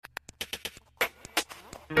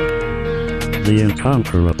The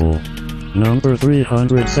Incomparable. Number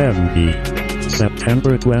 370.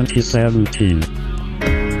 September 2017.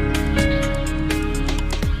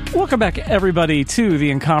 Welcome back, everybody, to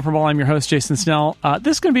The Incomparable. I'm your host, Jason Snell.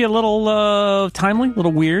 This is going to be a little timely, a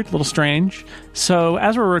little weird, a little strange. So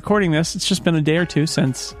as we're recording this, it's just been a day or two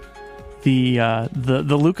since the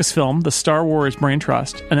Lucasfilm, the Star Wars Brain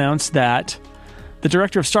Trust, announced that the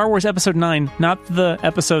director of Star Wars Episode 9, not the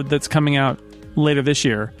episode that's coming out later this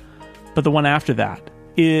year, but the one after that,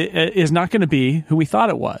 is not going to be who we thought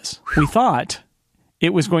it was. We thought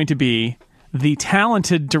it was going to be the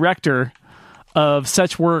talented director of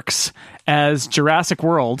such works as Jurassic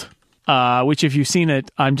World, which, if you've seen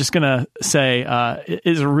it, I'm just going to say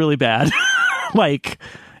is really bad, like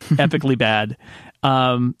epically bad.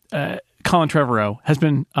 Colin Trevorrow has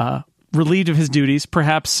been relieved of his duties.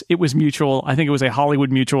 Perhaps it was mutual. I think it was a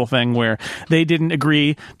Hollywood mutual thing where they didn't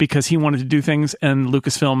agree because he wanted to do things and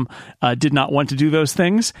Lucasfilm did not want to do those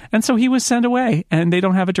things. And so he was sent away, and they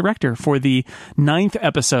don't have a director for the 9th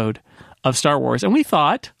episode of Star Wars. And we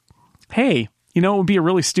thought, hey, you know, it would be a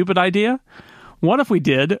really stupid idea. What if we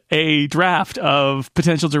did a draft of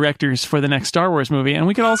potential directors for the next Star Wars movie? And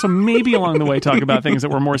we could also maybe along the way talk about things that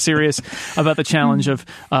were more serious about the challenge of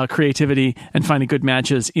creativity and finding good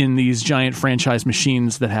matches in these giant franchise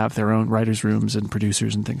machines that have their own writers' rooms and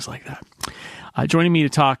producers and things like that. Joining me to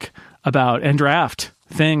talk about and draft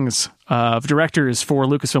things of directors for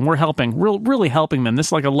Lucasfilm. We're helping, really helping them. This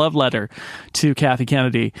is like a love letter to Kathy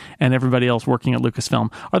Kennedy and everybody else working at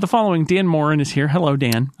Lucasfilm. Are the following: Dan Morin is here. Hello,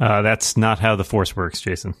 Dan. That's not how the Force works,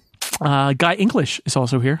 Jason. Guy English is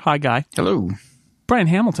also here. Hi, Guy. Hello. Brian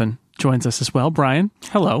Hamilton joins us as well. Brian,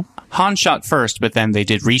 hello. Han shot first, but then they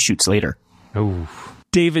did reshoots later. Oh.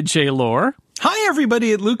 David J. Lohr. Hi,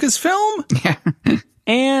 everybody at Lucasfilm.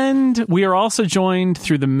 And we are also joined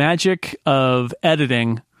through the magic of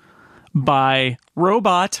editing by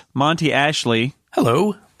Robot Monty Ashley.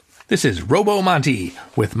 Hello, this is Robo Monty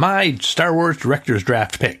with my Star Wars Director's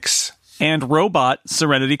Draft picks. And Robot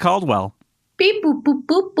Serenity Caldwell. Beep, boop, boop,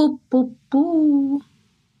 boop, boop, boop, boop.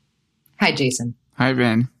 Hi, Jason. Hi,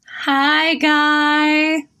 Ben. Hi,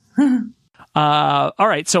 Guy. All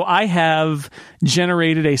right, so I have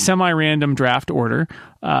generated a semi-random draft order,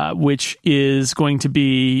 which is going to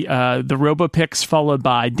be the Robo picks followed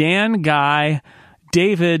by Dan, Guy,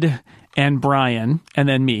 David, and Brian, and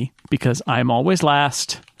then me, because I'm always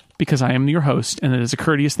last, because I am your host, and it is a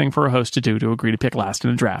courteous thing for a host to do to agree to pick last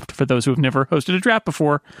in a draft. For those who have never hosted a draft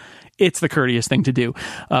before, it's the courteous thing to do.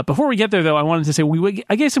 Before we get there, though, I wanted to say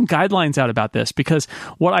I gave some guidelines out about this, because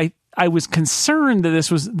what I was concerned that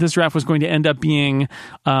this draft was going to end up being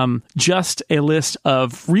just a list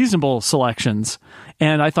of reasonable selections,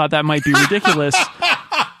 and I thought that might be ridiculous.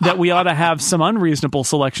 That we ought to have some unreasonable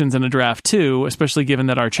selections in a draft too, especially given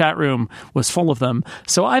that our chat room was full of them.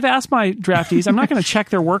 So I've asked my draftees, I'm not going to check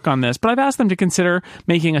their work on this, but I've asked them to consider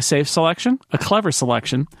making a safe selection, a clever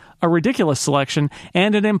selection, a ridiculous selection,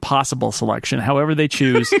 and an impossible selection, however they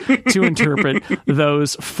choose to interpret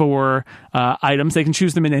those four items. They can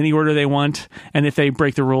choose them in any order they want, and if they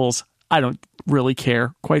break the rules, I don't really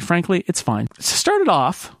care. Quite frankly, it's fine. To start it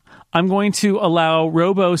off, I'm going to allow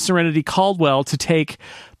Robo Serenity Caldwell to take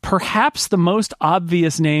perhaps the most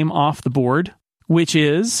obvious name off the board, which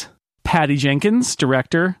is Patty Jenkins,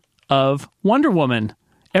 director of Wonder Woman,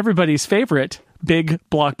 everybody's favorite big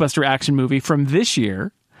blockbuster action movie from this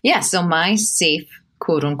year. Yeah, so my safe,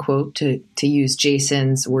 quote unquote, to use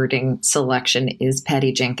Jason's wording, selection is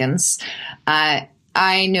Patty Jenkins. I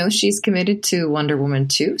know she's committed to Wonder Woman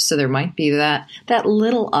 2, so there might be that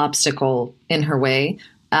little obstacle in her way.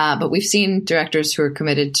 But we've seen directors who are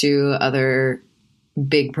committed to other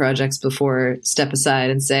big projects before step aside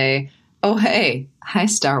and say, oh, hey, hi,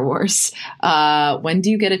 Star Wars. When do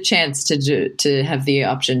you get a chance to have the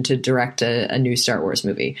option to direct a new Star Wars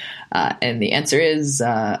movie? And the answer is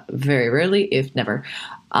very rarely, if never.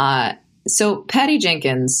 So Patty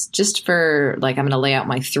Jenkins, just for, I'm going to lay out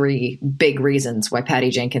my 3 big reasons why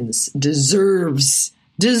Patty Jenkins deserves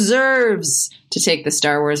to take the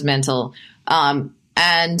Star Wars mantle.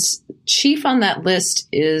 And chief on that list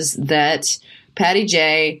is that Patty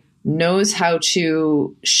J knows how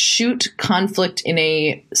to shoot conflict in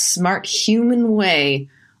a smart human way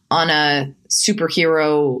on a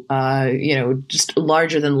superhero, just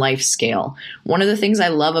larger than life scale. One of the things I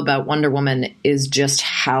love about Wonder Woman is just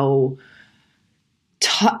how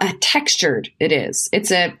textured it is.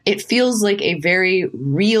 It feels like a very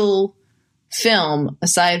real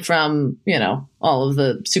aside from, all of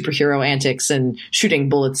the superhero antics and shooting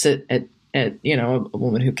bullets at a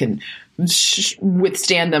woman who can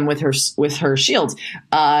withstand them with her shield.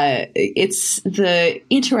 It's the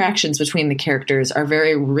interactions between the characters are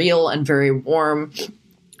very real and very warm,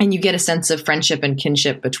 and you get a sense of friendship and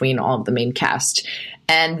kinship between all of the main cast.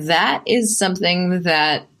 And that is something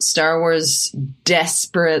that Star Wars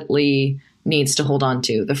desperately needs to hold on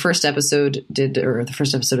to. The first episode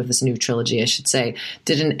of this new trilogy, I should say,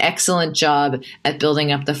 did an excellent job at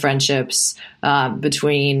building up the friendships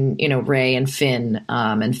between, Rey and Finn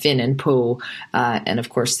and Poe, and of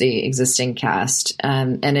course the existing cast.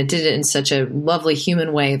 And it did it in such a lovely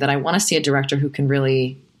human way that I want to see a director who can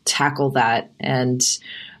really tackle that and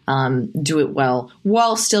do it well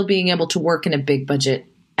while still being able to work in a big budget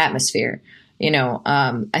atmosphere.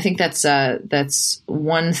 I think that's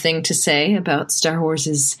one thing to say about Star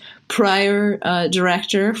Wars' prior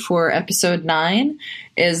director for Episode 9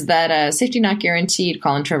 is that Safety Not Guaranteed,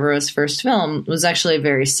 Colin Trevorrow's first film, was actually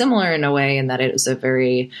very similar in a way in that it was a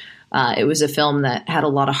film that had a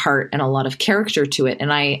lot of heart and a lot of character to it.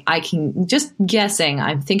 And I can just guessing,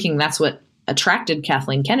 I'm thinking that's what attracted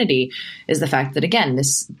Kathleen Kennedy is the fact that, again,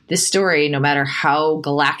 this story, no matter how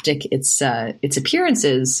galactic its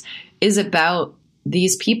appearances, is about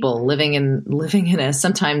these people living in a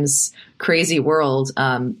sometimes crazy world,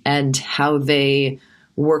 and how they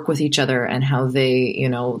work with each other and how they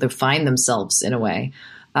find themselves in a way.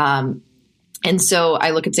 And so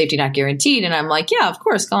I look at Safety Not Guaranteed and I'm like, yeah, of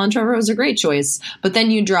course, Colin Trevorrow is a great choice. But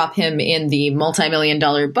then you drop him in the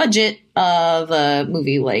multi-million-dollar budget of a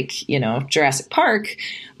movie like, Jurassic Park,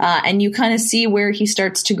 and you kind of see where he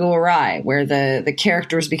starts to go awry, where the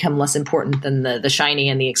characters become less important than the shiny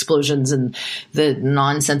and the explosions and the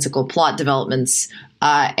nonsensical plot developments.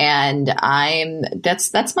 And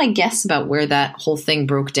that's my guess about where that whole thing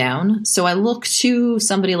broke down. So I look to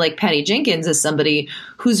somebody like Patty Jenkins as somebody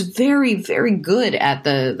who's very, very good at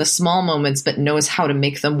the small moments, but knows how to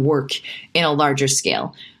make them work in a larger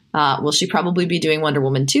scale. Will she probably be doing Wonder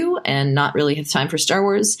Woman 2 and not really have time for Star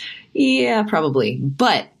Wars? Yeah, probably.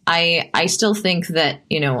 But I still think that,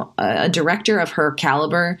 a director of her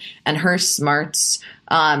caliber and her smarts,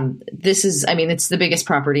 it's the biggest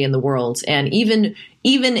property in the world. And even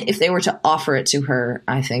if they were to offer it to her,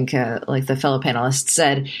 I think, like the fellow panelists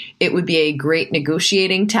said, it would be a great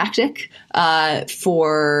negotiating tactic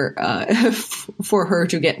for her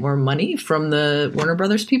to get more money from the Warner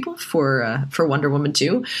Brothers people for Wonder Woman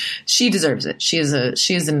 2. She deserves it. She is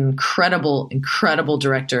an incredible, incredible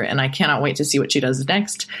director, and I cannot wait to see what she does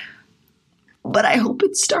next. But I hope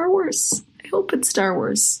it's Star Wars.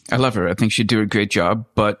 I love her. I think she'd do a great job,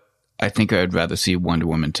 but I think I'd rather see Wonder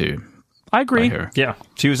Woman 2. I agree. Yeah,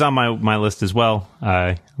 she was on my list as well.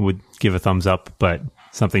 I would give a thumbs up, but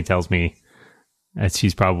something tells me that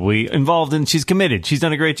she's probably involved and she's committed. She's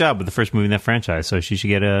done a great job with the first movie in that franchise, so she should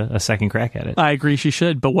get a second crack at it. I agree, she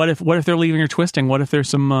should. But what if they're leaving her twisting? What if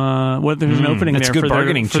there's an opening there for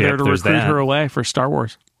there to recruit her away for Star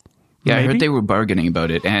Wars? Yeah, Maybe? I heard they were bargaining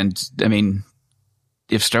about it, and I mean,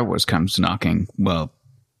 if Star Wars comes knocking, well,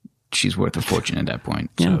 she's worth a fortune at that point.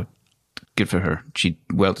 Yeah. So good for her. She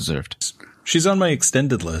well deserved. She's on my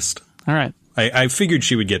extended list. All right. I figured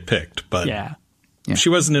she would get picked, but she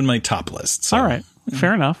wasn't in my top list. So. All right.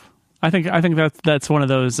 Fair enough. I think that's one of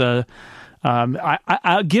those. Given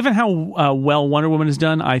how well Wonder Woman is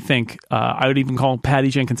done, I think I would even call Patty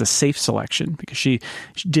Jenkins a safe selection because she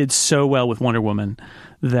did so well with Wonder Woman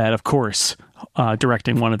that, of course,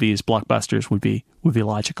 directing one of these blockbusters would be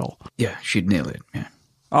logical. Yeah, she'd nail it. Yeah.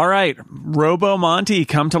 All right, Robo Monty,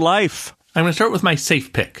 come to life. I'm going to start with my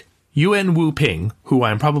safe pick. Yuen Wu Ping, who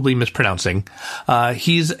I'm probably mispronouncing.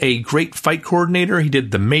 He's a great fight coordinator. He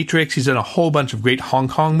did The Matrix. He's done a whole bunch of great Hong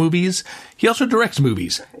Kong movies. He also directs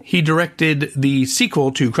movies. He directed the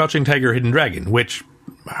sequel to Crouching Tiger, Hidden Dragon, which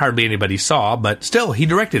hardly anybody saw, but still, he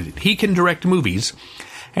directed it. He can direct movies,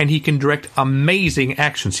 and he can direct amazing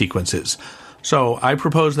action sequences. So I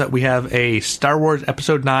propose that we have a Star Wars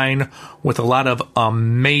Episode 9 with a lot of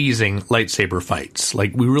amazing lightsaber fights.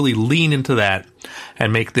 Like, we really lean into that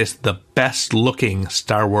and make this the best-looking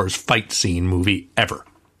Star Wars fight scene movie ever.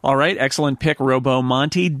 All right, excellent pick, Robo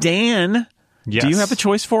Monty. Dan, yes. Do you have a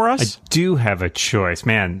choice for us? I do have a choice.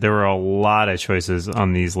 Man, there were a lot of choices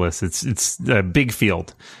on these lists. It's a big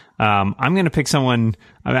field. I'm going to pick someone.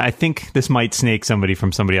 I think this might snake somebody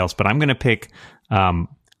from somebody else, but I'm going to pick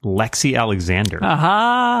Lexi Alexander.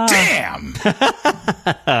 Aha! Damn!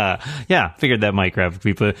 Yeah, figured that might grab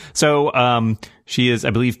people. So she is, I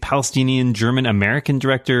believe, Palestinian German American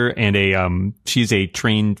director, and she's a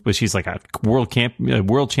trained, but she's like a world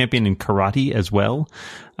champion in karate as well.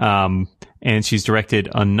 and she's directed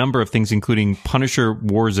a number of things, including Punisher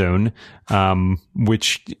Warzone,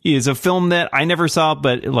 which is a film that I never saw,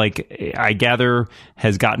 but like I gather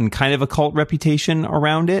has gotten kind of a cult reputation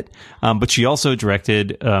around it. But she also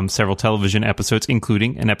directed several television episodes,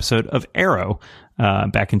 including an episode of Arrow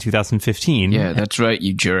back in 2015. Yeah, that's right,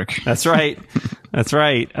 you jerk. That's right. That's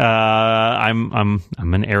right. I'm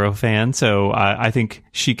an Arrow fan, so I think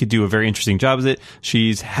she could do a very interesting job with it.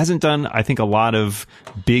 She hasn't done, I think, a lot of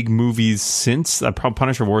big movies since.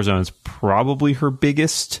 Punisher Warzone is probably her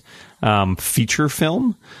biggest feature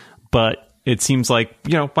film, but it seems like,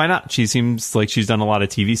 why not? She seems like she's done a lot of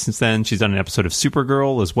TV since then. She's done an episode of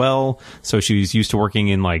Supergirl as well, so she's used to working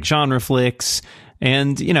in like genre flicks.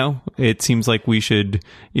 And, it seems like we should,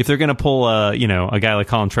 if they're going to pull a guy like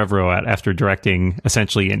Colin Trevorrow out after directing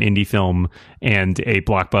essentially an indie film and a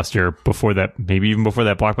blockbuster before that, maybe even before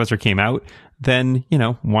that blockbuster came out, then,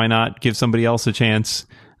 why not give somebody else a chance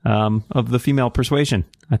of the female persuasion?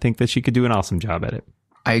 I think that she could do an awesome job at it.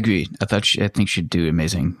 I agree. I think she'd do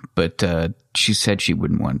amazing, but she said she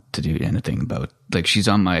wouldn't want to do anything about, like, she's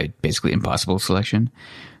on my basically impossible selection.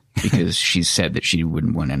 Because she said that she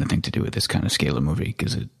wouldn't want anything to do with this kind of scale of movie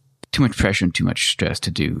because it's too much pressure and too much stress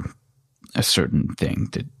to do a certain thing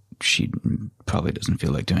that she probably doesn't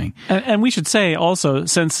feel like doing. And we should say also,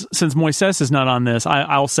 since Moises is not on this,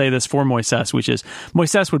 I'll say this for Moises, which is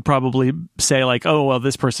Moises would probably say like, oh, well,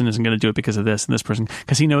 this person isn't going to do it because of this and this person,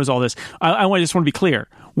 because he knows all this. I just want to be clear.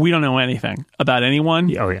 We don't know anything about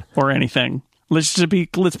anyone or anything. Let's be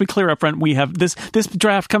clear up front. We have this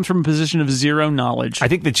draft comes from a position of zero knowledge. I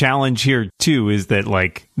think the challenge here too is that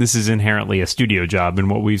like this is inherently a studio job, and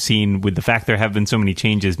what we've seen with the fact there have been so many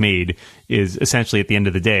changes made is essentially at the end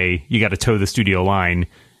of the day you got to toe the studio line,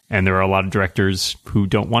 and there are a lot of directors who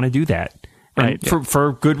don't want to do that. Right.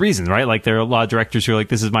 For good reason, right? Like there are a lot of directors who are like,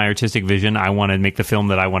 this is my artistic vision. I want to make the film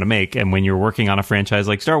that I want to make. And when you're working on a franchise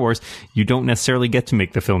like Star Wars, you don't necessarily get to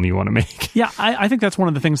make the film you want to make. Yeah, I think that's one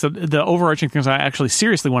of the things, that the overarching things I actually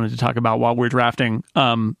seriously wanted to talk about while we're drafting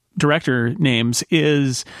director names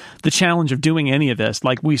is the challenge of doing any of this.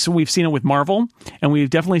 Like we've seen it with Marvel, and we've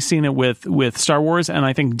definitely seen it with Star Wars, and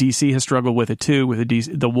I think DC has struggled with it too, with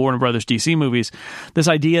the Warner Brothers DC movies. This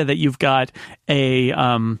idea that you've got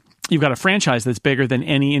a franchise that's bigger than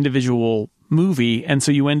any individual movie, and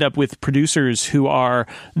so you end up with producers who are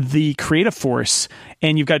the creative force,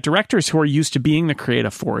 and you've got directors who are used to being the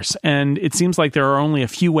creative force, and it seems like there are only a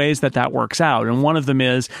few ways that works out, and one of them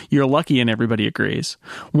is you're lucky and everybody agrees.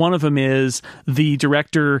 One of them is the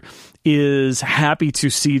director is happy to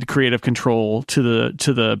cede creative control to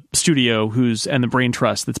the studio and the brain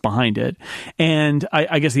trust that's behind it. And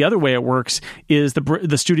I guess the other way it works is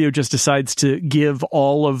the studio just decides to give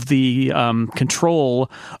all of the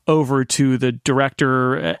control over to the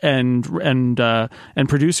director and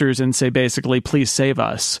producers and say basically, please save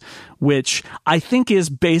us, which I think is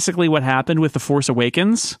basically what happened with The Force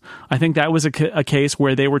Awakens. I think that was a case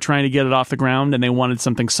where they were trying to get it off the ground and they wanted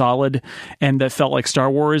something solid and that felt like Star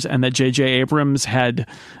Wars, and that J.J. Abrams had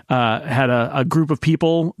a group of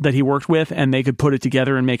people that he worked with and they could put it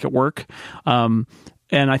together and make it work.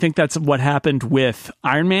 And I think that's what happened with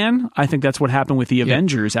Iron Man. I think that's what happened with the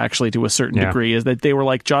Avengers, actually, to a certain degree, is that they were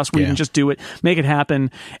like, Joss Whedon, just do it, make it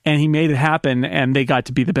happen. And he made it happen, and they got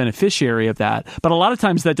to be the beneficiary of that. But a lot of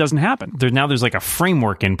times that doesn't happen. There's like a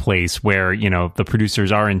framework in place where, the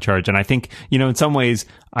producers are in charge. And I think, in some ways,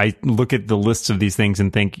 I look at the lists of these things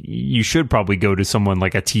and think you should probably go to someone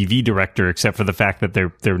like a TV director, except for the fact that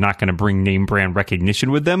they're not going to bring name brand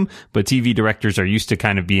recognition with them. But TV directors are used to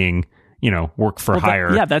kind of being, work for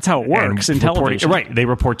hire. Yeah, that's how it works in television. Right. They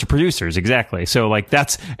report to producers. Exactly. So like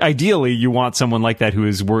that's ideally you want someone like that who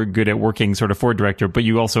is good at working sort of for a director, but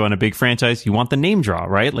you also on a big franchise, you want the name draw,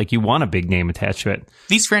 right? Like you want a big name attached to it.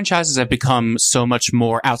 These franchises have become so much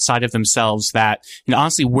more outside of themselves that,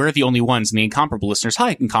 honestly, we're the only ones, and the Incomparable listeners,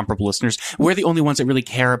 hi, Incomparable listeners, we're the only ones that really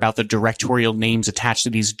care about the directorial names attached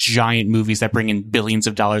to these giant movies that bring in billions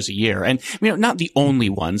of dollars a year. And, not the only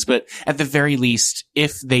ones, but at the very least,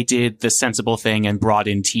 if they did the sensible thing and brought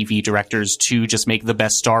in TV directors to just make the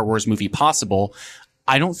best Star Wars movie possible,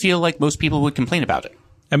 I don't feel like most people would complain about it.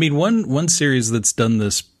 I mean, one series that's done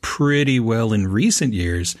this pretty well in recent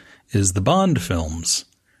years is the Bond films,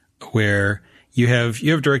 where you have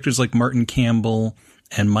directors like Martin Campbell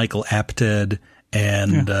and Michael Apted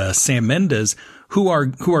and Sam Mendes who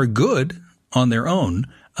are good on their own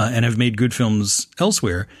and have made good films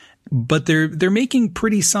elsewhere, but they're making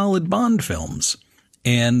pretty solid Bond films.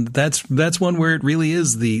 And that's one where it really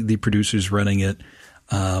is the producers running it.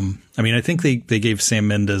 I mean, I think they gave Sam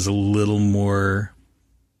Mendes a little more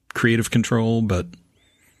creative control, but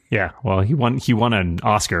Yeah, well, he won an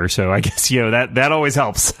Oscar, so I guess that always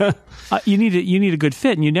helps. You need a good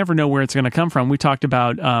fit, and you never know where it's going to come from. We talked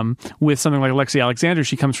about with something like Lexi Alexander,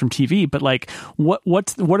 she comes from TV, but like what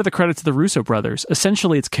are the credits of the Russo brothers?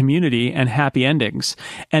 Essentially, it's Community and Happy Endings,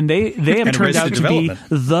 and they have turned out to be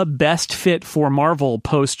the best fit for Marvel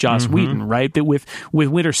post Joss Whedon, right? That with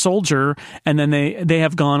Winter Soldier, and then they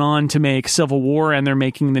have gone on to make Civil War, and they're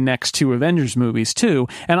making the next 2 Avengers movies too.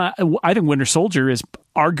 And I think Winter Soldier is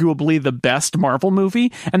arguably the best Marvel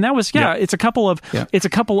movie, and that was it's a couple of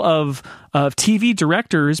TV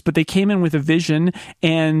directors, but they came in with a vision,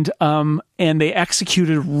 and they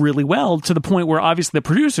executed really well to the point where obviously the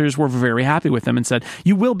producers were very happy with them and said,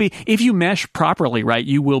 you will be, if you mesh properly, right,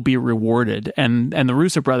 you will be rewarded. And the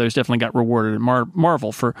Russo brothers definitely got rewarded at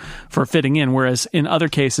Marvel for fitting in, whereas in other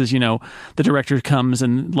cases, the director comes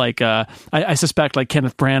and like I suspect like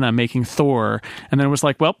Kenneth Branagh making Thor, and then it was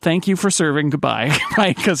like, well, thank you for serving, goodbye.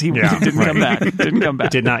 Right, because he didn't come back.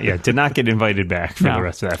 Did not get invited back for the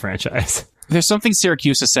rest of that franchise. There's something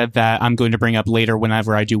Syracuse has said that I'm going to bring up later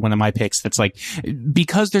whenever I do one of my picks. That's like,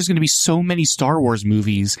 because there's going to be so many Star Wars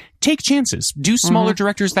movies, take chances. Do smaller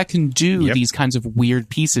directors that can do these kinds of weird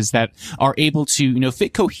pieces that are able to,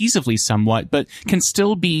 fit cohesively somewhat, but can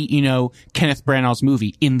still be, Kenneth Branagh's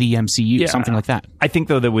movie in the MCU, something like that. I think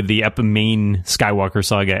though that with the main Skywalker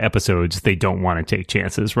saga episodes, they don't want to take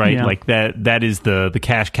chances, right? Yeah. Like that is the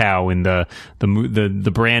cash cow in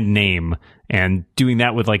the brand name. And doing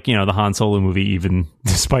that with like, the Han Solo movie, even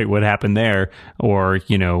despite what happened there, or,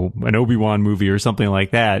 an Obi-Wan movie or something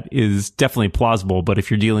like that is definitely plausible. But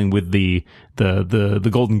if you're dealing with the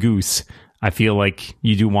golden goose, I feel like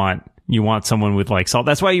you want someone with like salt.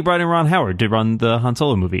 That's why you brought in Ron Howard to run the Han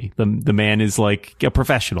Solo movie. The man is like a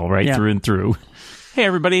professional, right? Through and through. Hey,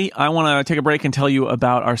 everybody. I want to take a break and tell you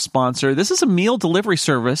about our sponsor. This is a meal delivery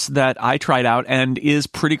service that I tried out and is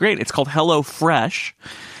pretty great. It's called HelloFresh.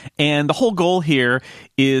 And the whole goal here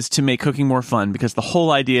is to make cooking more fun, because the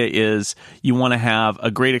whole idea is you want to have a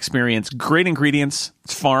great experience, great ingredients.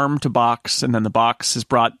 It's farm to box, and then the box is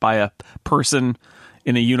brought by a person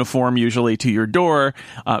in a uniform, usually to your door.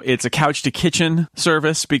 It's a couch to kitchen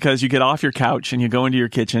service, because you get off your couch and you go into your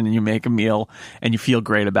kitchen and you make a meal and you feel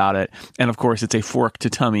great about it. And of course, it's a fork to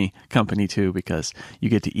tummy company too, because you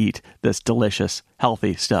get to eat this delicious,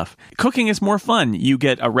 healthy stuff. Cooking is more fun. You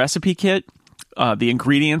get a recipe kit. The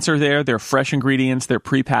ingredients are there. They're fresh ingredients. They're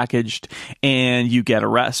prepackaged, and you get a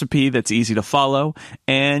recipe that's easy to follow,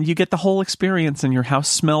 and you get the whole experience, and your house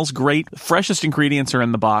smells great. The freshest ingredients are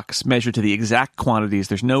in the box, measured to the exact quantities.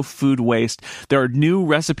 There's no food waste. There are new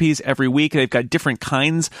recipes every week. They've got different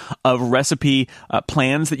kinds of recipe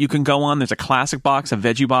plans that you can go on. There's a classic box, a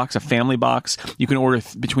veggie box, a family box. You can order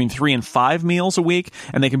between 3 and 5 meals a week,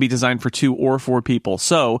 and they can be designed for 2 or 4 people,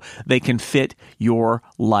 so they can fit your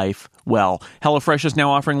life well. HelloFresh is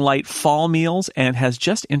now offering light fall meals and has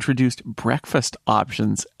just introduced breakfast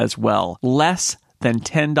options as well. Less than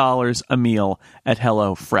 $10 a meal at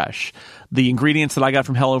HelloFresh. The ingredients that I got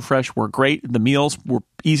from HelloFresh were great. The meals were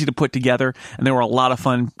easy to put together, and they were a lot of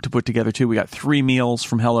fun to put together too. We got 3 meals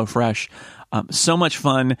from HelloFresh. So much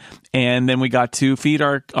fun. And then we got to feed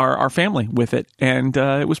our family with it, and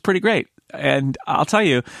it was pretty great. And I'll tell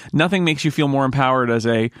you, nothing makes you feel more empowered as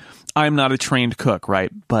I'm not a trained cook, right?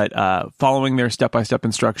 But following their step-by-step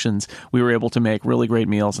instructions, we were able to make really great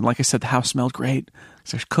meals. And like I said, the house smelled great.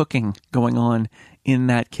 So there's cooking going on in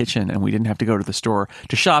that kitchen, and we didn't have to go to the store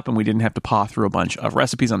to shop, and we didn't have to paw through a bunch of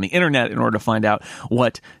recipes on the internet in order to find out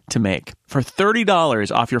what to make. For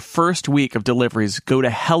 $30 off your first week of deliveries, go to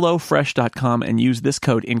HelloFresh.com and use this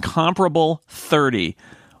code Incomparable30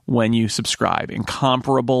 when you subscribe.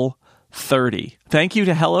 Incomparable30. Thank you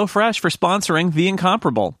to HelloFresh for sponsoring The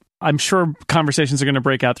Incomparable. I'm sure conversations are going to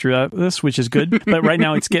break out throughout this, which is good. But right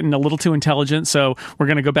now it's getting a little too intelligent, so we're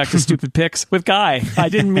going to go back to stupid picks with Guy. I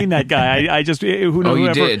didn't mean that, Guy. I just whoever.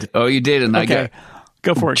 You did. Oh, you did. And okay.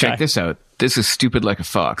 Go for it, Check Guy. this out. This is Stupid Like a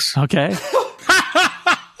Fox. Okay.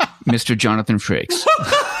 Mr. Jonathan Frakes.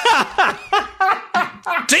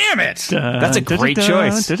 Damn it! That's a great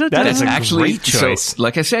choice. That is actually great choice. So,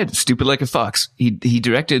 like I said, Stupid Like a Fox. He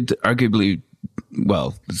directed arguably,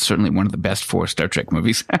 well, certainly one of the best 4 Star Trek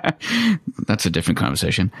movies. That's a different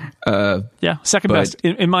conversation. Second best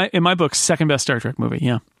in my book. Second best Star Trek movie.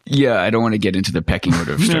 Yeah. Yeah, I don't want to get into the pecking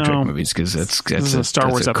order of Star Trek movies, because that's a Star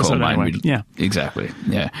Wars episode anyway. Yeah, exactly.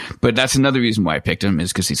 Yeah, but that's another reason why I picked him,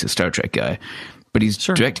 is because he's a Star Trek guy. But he's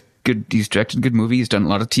good. He's directed good movies. He's done a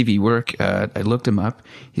lot of TV work. I looked him up.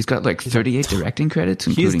 He's got like 38 directing credits,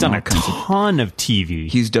 including He's done all a kinds ton of TV.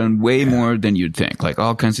 He's done way more than you'd think, like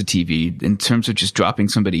all kinds of TV. In terms of just dropping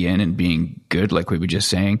somebody in and being good, like we were just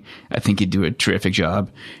saying, I think he'd do a terrific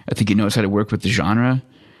job. I think he knows how to work with the genre.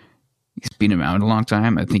 He's been around a long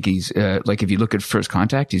time. I think he's like, if you look at First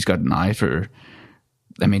Contact, he's got an eye for.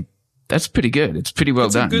 I mean, that's pretty good. It's pretty well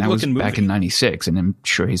done. That was back in '96, and I'm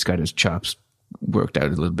sure he's got his chops worked out a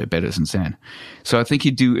little bit better since then. So I think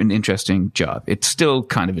he'd do an interesting job. It's still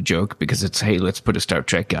kind of a joke because it's, hey, let's put a Star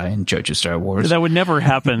Trek guy in charge of Star Wars. That would never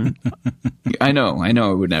happen. I know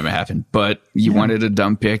it would never happen. But you wanted a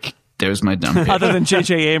dumb pick. There's my dumb pick. Other than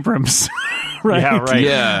J.J. Abrams. Right? Yeah, right.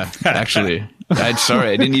 Yeah, actually.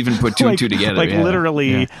 Sorry, I didn't even put two and two together. Like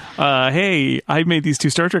literally, hey, I made these 2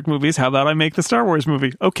 Star Trek movies. How about I make the Star Wars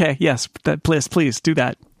movie? Okay, yes, please do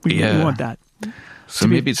that. We want that. So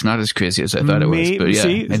maybe it's not as crazy as I thought it was. But yeah,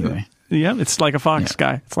 anyway. Yeah, it's like a Fox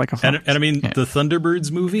guy. It's like a Fox. And I mean, the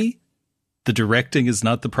Thunderbirds movie, the directing is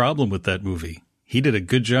not the problem with that movie. He did a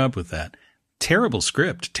good job with that. Terrible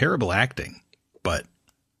script, terrible acting, but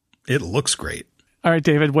it looks great. All right,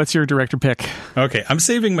 David, what's your director pick? Okay, I'm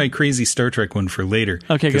saving my crazy Star Trek one for later.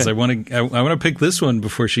 Okay, because good. I want to pick this one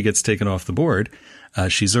before she gets taken off the board.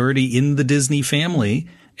 She's already in the Disney family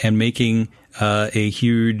and making a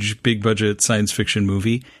huge, big budget science fiction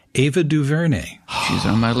movie. Ava DuVernay. She's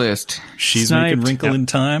on my list. She's Sniped. making Wrinkle in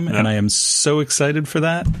Time, and I am so excited for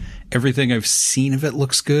that. Everything I've seen of it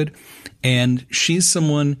looks good, and she's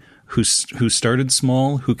someone who started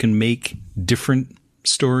small, who can make different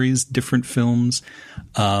stories, different films,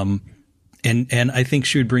 and I think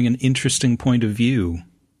she would bring an interesting point of view.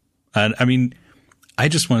 I mean, I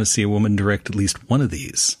just want to see a woman direct at least one of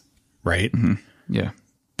these, right? Mm-hmm. Yeah.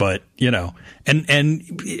 But, you know, and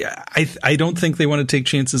I don't think they want to take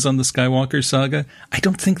chances on the Skywalker saga. I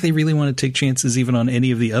don't think they really want to take chances even on any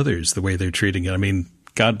of the others, the way they're treating it. I mean,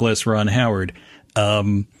 God bless Ron Howard.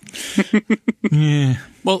 Yeah.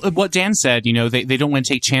 Well, what Dan said, you know, they don't want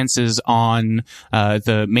to take chances on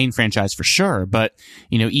the main franchise for sure. But,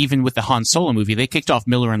 you know, even with the Han Solo movie, they kicked off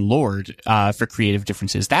Miller and Lord for creative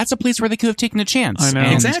differences. That's a place where they could have taken a chance. I know.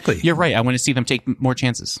 And Exactly. You're right. I want to see them take more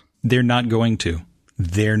chances. They're not going to.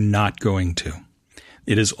 They're not going to.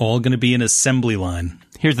 It is all going to be an assembly line.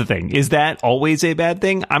 Here's the thing. Is that always a bad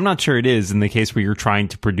thing? I'm not sure it is in the case where you're trying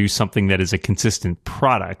to produce something that is a consistent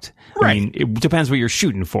product. Right. I mean, it depends what you're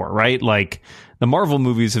shooting for, right? Like, the Marvel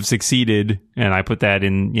movies have succeeded, and I put that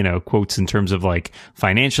in, you know, quotes in terms of like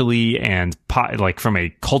financially and like from a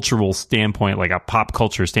cultural standpoint, like a pop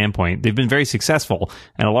culture standpoint, they've been very successful.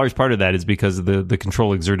 And a large part of that is because of the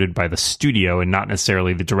control exerted by the studio and not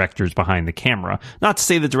necessarily the directors behind the camera. Not to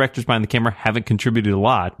say the directors behind the camera haven't contributed a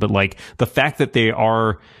lot, but like the fact that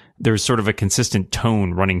there's sort of a consistent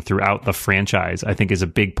tone running throughout the franchise, I think is a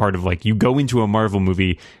big part of like, you go into a Marvel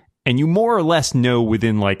movie and you more or less know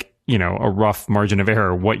within like, you know, a rough margin of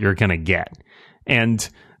error what you're going to get. And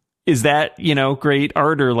is that, you know, great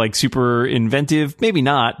art or like super inventive? Maybe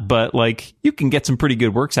not, but like you can get some pretty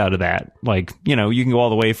good works out of that. Like, you know, you can go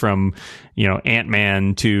all the way from, you know,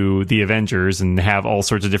 Ant-Man to the Avengers and have all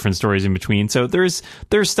sorts of different stories in between. So there's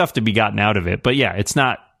stuff to be gotten out of it. But yeah,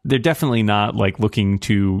 they're definitely not like looking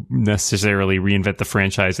to necessarily reinvent the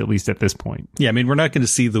franchise, at least at this point. Yeah, I mean, we're not going to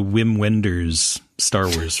see the Wim Wenders Star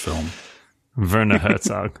Wars film. Werner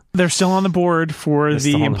Herzog. They're still on the board for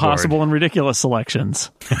the impossible and ridiculous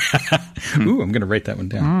selections. Ooh, I'm going to write that one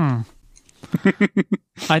down.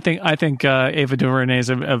 I think Ava DuVernay is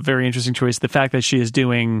a very interesting choice. The fact that she is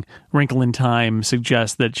doing Wrinkle in Time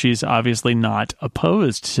suggests that she's obviously not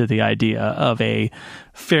opposed to the idea of a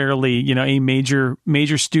fairly, you know, a major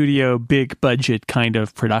studio, big budget kind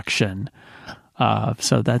of production.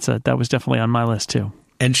 So that was definitely on my list too.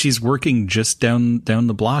 And she's working just down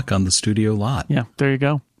the block on the studio lot. Yeah, there you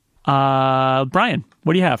go. Brian,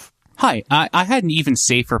 what do you have? Hi, I had an even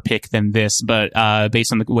safer pick than this, but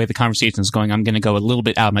based on the way the conversation is going, I'm going to go a little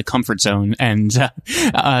bit out of my comfort zone. And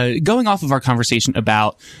going off of our conversation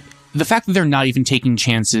about the fact that they're not even taking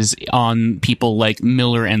chances on people like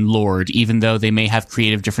Miller and Lord, even though they may have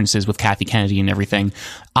creative differences with Kathy Kennedy and everything,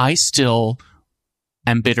 I still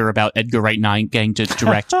am bitter about Edgar Wright 9 getting to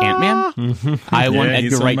direct Ant-Man. I want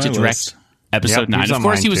Edgar Wright to direct Episode 9. Of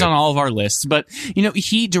course, he was on all of our lists, but, you know,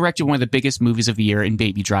 he directed one of the biggest movies of the year in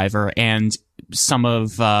Baby Driver and some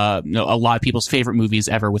of, a lot of people's favorite movies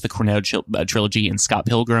ever with the Cornetto trilogy and Scott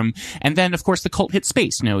Pilgrim. And then, of course, the cult hit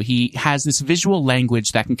Space. You know, he has this visual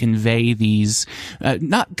language that can convey these,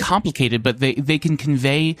 not complicated, but they can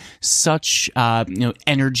convey such,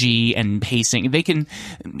 energy and pacing.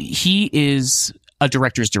 He is a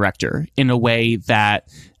director's director in a way that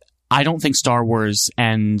I don't think Star Wars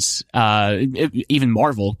and even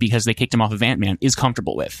Marvel, because they kicked him off of Ant-Man, is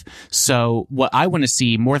comfortable with. So what I want to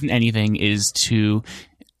see more than anything is to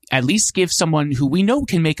at least give someone who we know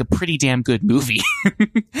can make a pretty damn good movie,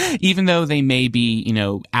 even though they may be,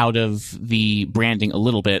 out of the branding a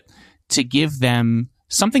little bit, to give them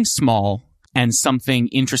something small and something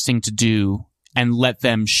interesting to do and let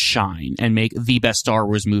them shine and make the best Star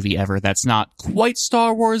Wars movie ever. That's not quite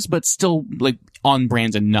Star Wars, but still like on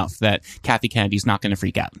brand enough that Kathy Kennedy's not going to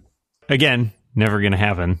freak out. Again, never going to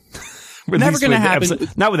happen. Never going to happen.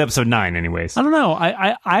 Not with episode 9, anyways. I don't know.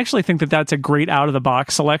 I actually think that that's a great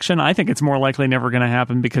out-of-the-box selection. I think it's more likely never going to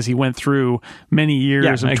happen because he went through many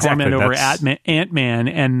years of torment over Ant-Man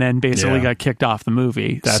and then basically got kicked off the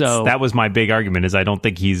movie. That was my big argument, is I don't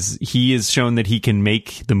think he has shown that he can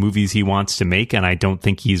make the movies he wants to make, and I don't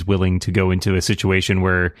think he's willing to go into a situation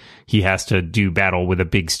where he has to do battle with a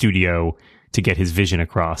big studio to get his vision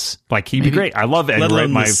across. Like, he'd be great. I love Edgar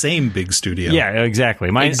Wright. The same big studio. Yeah,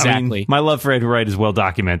 exactly. My love for Edgar Wright is well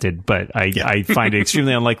documented, but I find it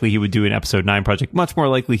extremely unlikely he would do an episode 9 project. Much more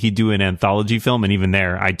likely he'd do an anthology film, and even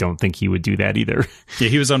there, I don't think he would do that either. Yeah,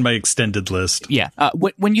 he was on my extended list. Yeah.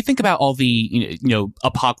 When you think about all the,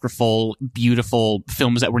 apocryphal, beautiful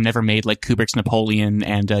films that were never made, like Kubrick's Napoleon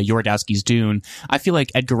and Yorodowski's Dune, I feel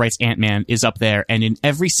like Edgar Wright's Ant-Man is up there, and in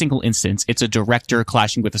every single instance, it's a director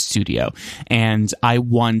clashing with a studio. And I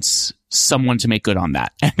want someone to make good on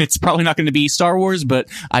that. And it's probably not going to be Star Wars, but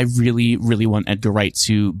I really, really want Edgar Wright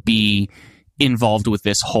to be involved with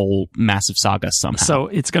this whole massive saga somehow. So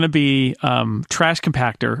it's going to be Trash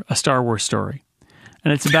Compactor, a Star Wars story.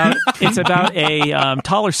 And it's about a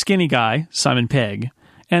taller, skinny guy, Simon Pegg,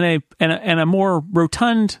 and a more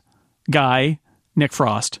rotund guy, Nick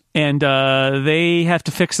Frost, and they have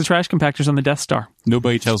to fix the trash compactors on the Death Star.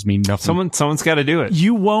 Nobody tells me nothing. Someone's got to do it.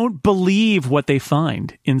 You won't believe what they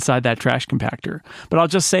find inside that trash compactor. But I'll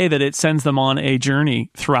just say that it sends them on a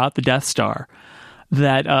journey throughout the Death Star.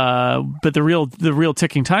 But the real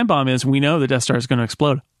ticking time bomb is, we know the Death Star is going to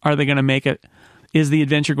explode. Are they going to make it? Is the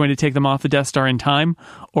adventure going to take them off the Death Star in time,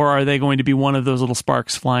 or are they going to be one of those little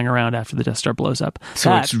sparks flying around after the Death Star blows up?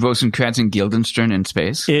 So it's Rosencrantz and Guildenstern in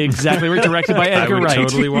space? Exactly. We're directed by Edgar Wright. I would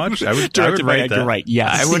totally watch. I would write Edgar that. Wright. Yeah,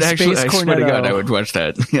 I would actually. I swear to God, I would watch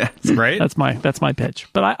that. Yeah, right. That's my pitch.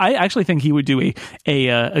 But I actually think he would do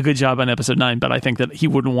a good job on episode 9. But I think that he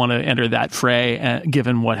wouldn't want to enter that fray,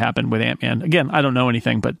 given what happened with Ant-Man. Again, I don't know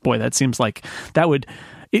anything, but boy, that seems like that would.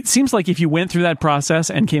 It seems like if you went through that process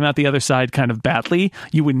and came out the other side kind of badly,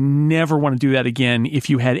 you would never want to do that again if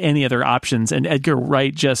you had any other options. And Edgar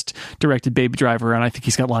Wright just directed Baby Driver, and I think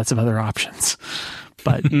he's got lots of other options.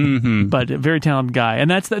 But but a very talented guy. And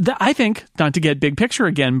that's I think, not to get big picture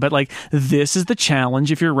again, but like, this is the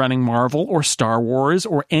challenge if you're running Marvel or Star Wars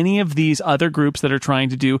or any of these other groups that are trying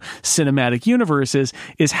to do cinematic universes,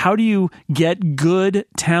 is how do you get good,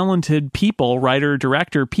 talented people, writer,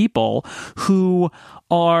 director people, who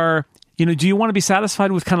are, do you want to be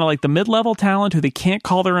satisfied with kind of like the mid-level talent who they can't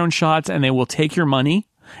call their own shots and they will take your money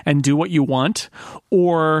and do what you want?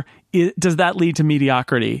 Or does that lead to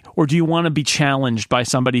mediocrity? Or do you want to be challenged by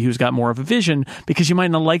somebody who's got more of a vision, because you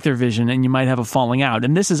might not like their vision and you might have a falling out?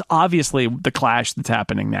 And this is obviously the clash that's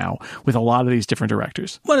happening now with a lot of these different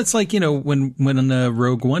directors. Well, it's like, when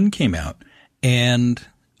Rogue One came out, and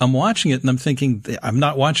I'm watching it and I'm thinking, I'm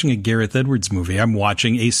not watching a Gareth Edwards movie. I'm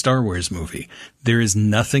watching a Star Wars movie. There is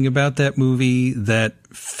nothing about that movie that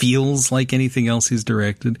feels like anything else he's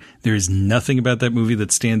directed. There is nothing about that movie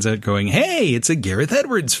that stands out going, hey, it's a Gareth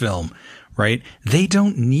Edwards film, right? They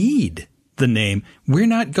don't need the name. We're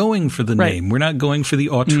not going for the name. We're not going for the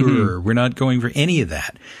auteur. We're not going for any of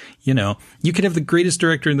that. You could have the greatest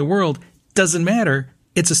director in the world. Doesn't matter.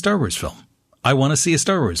 It's a Star Wars film. I want to see a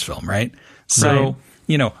Star Wars film, right? So,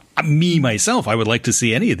 me, myself, I would like to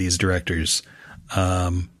see any of these directors.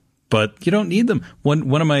 But you don't need them.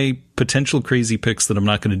 One of my potential crazy picks that I'm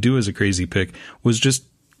not going to do as a crazy pick was just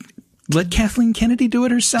let Kathleen Kennedy do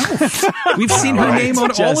it herself. We've seen her name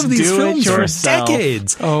on all of these films for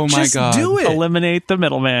decades. Oh my God. Just do it. Eliminate the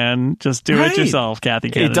middleman. Just do it yourself, Kathy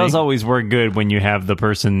Kennedy. It does always work good when you have the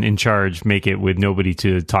person in charge make it with nobody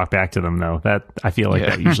to talk back to them, though. That I feel like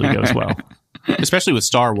that usually goes well. Especially with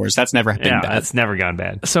Star Wars, that's never been bad. That's never gone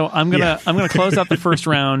bad. So I'm gonna close out the first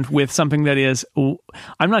round with something that is,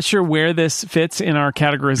 I'm not sure where this fits in our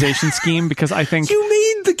categorization scheme, because I think you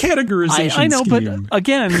made the categorization. I know, scheme.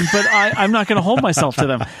 but I'm not going to hold myself to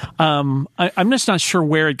them. I'm just not sure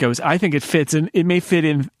where it goes. I think it fits, and it may fit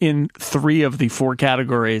in 3 of the 4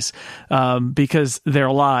 categories because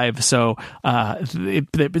they're live. So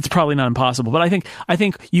it's probably not impossible. But I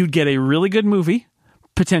think you'd get a really good movie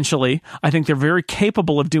potentially. I think they're very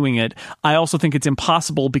capable of doing it. I also think it's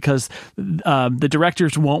impossible because the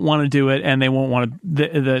directors won't want to do it, and they won't want to.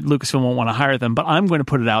 The Lucasfilm won't want to hire them. But I'm going to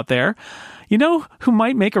put it out there. You know who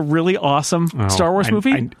might make a really awesome Star Wars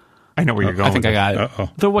movie? I know where you're going. I think I got it. Uh-oh.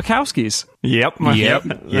 The Wachowskis. Yep.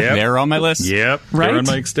 They're on my list. Yep. Right? They're on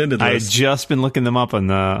my extended I had list. just been looking them up on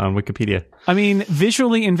Wikipedia. I mean,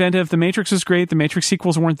 visually inventive. The Matrix is great. The Matrix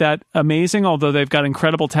sequels weren't that amazing, although they've got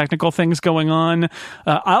incredible technical things going on.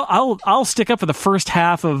 I'll stick up for the first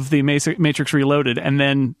half of the Matrix Reloaded, and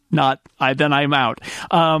then I'm out.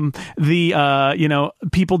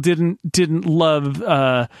 People didn't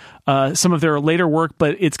love some of their later work,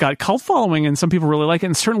 but it's got cult following, and some people really like it.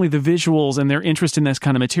 And certainly the visuals and their interest in this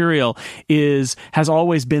kind of material has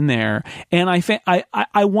always been there. And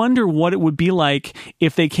I wonder what it would be like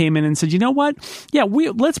if they came in and said, you know what? Yeah,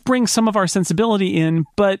 let's bring some of our sensibility in,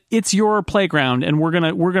 but it's your playground, and we're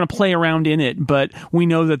gonna play around in it. But we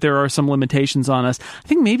know that there are some limitations on us. I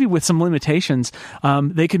think maybe with some limitations,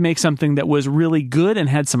 they could make something that was really good and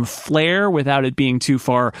had some flair without it being too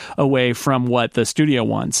far away from what the studio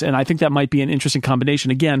wants. And I think that might be an interesting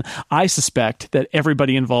combination. Again, I suspect that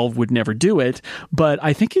everybody involved would never do it, but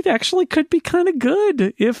I think it actually could be kind of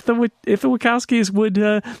good if the Wachowskis would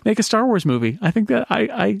make a Star Wars movie. I think that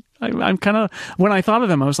I'm kind of, when I thought of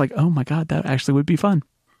them, I was like, oh my God, that actually would be fun.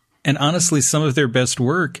 And honestly, some of their best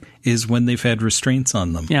work is when they've had restraints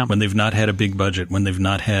on them. Yeah. When they've not had a big budget, when they've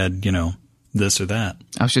not had, this or that.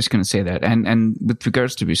 I was just going to say that. And with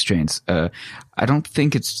regards to restraints, I don't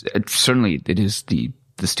think certainly it is the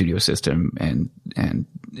studio system and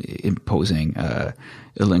imposing a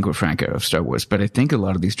lingua franca of Star Wars. But I think a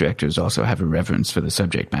lot of these directors also have a reverence for the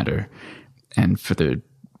subject matter and for the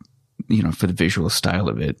visual style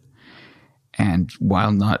of it. And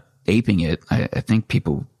while not aping it, I think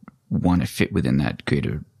people want to fit within that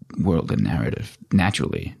greater world and narrative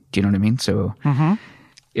naturally. Do you know what I mean? So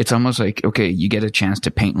it's almost like, okay, you get a chance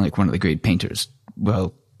to paint like one of the great painters.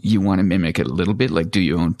 Well, you want to mimic it a little bit, like do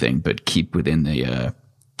your own thing, but keep within the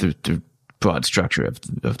broad structure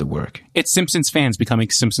of the work. It's Simpsons fans becoming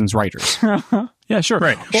Simpsons writers. Yeah, sure.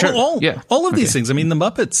 Right. Well, sure. All of these things. I mean, the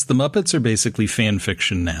Muppets are basically fan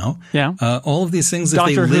fiction now. Yeah. All of these things,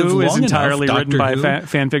 Doctor if they live Who long is entirely enough, written by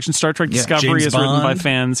fan fiction. Star Trek Discovery James is written by Bond,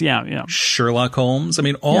 fans. Yeah. Sherlock Holmes. I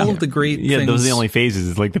mean, all of the great things. Yeah, those are the only phases.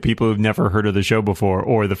 It's like the people who've never heard of the show before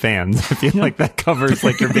or the fans. I feel like that covers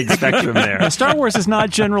like your big spectrum there. Star Wars is not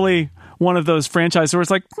generally one of those franchises where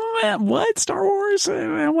it's like, what? Star Wars?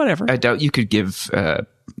 Whatever. I doubt you could give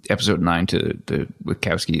episode 9 to the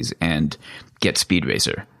Wachowskis and get Speed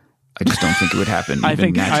Racer. I just don't think it would happen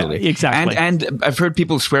naturally. Exactly. And I've heard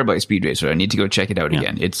people swear by Speed Racer. I need to go check it out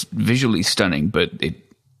again. It's visually stunning, but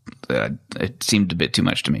it seemed a bit too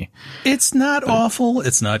much to me. It's not awful.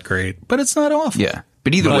 It's not great, but it's not awful. Yeah.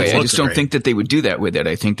 But either way, I just don't think that they would do that with it.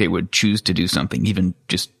 I think they would choose to do something even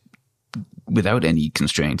just without any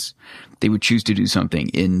constraints. They would choose to do something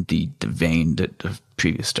in the vein of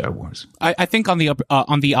previous Star Wars. I think on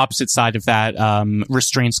the opposite side of that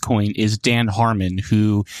restraints coin is Dan Harmon,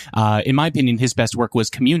 who, in my opinion, his best work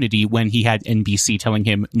was Community when he had NBC telling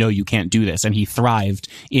him, no, you can't do this. And he thrived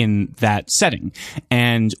in that setting.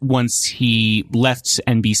 And once he left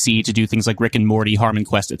NBC to do things like Rick and Morty, Harmon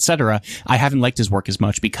Quest, etc., I haven't liked his work as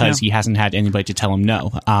much because he hasn't had anybody to tell him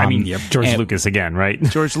no. George Lucas again, right?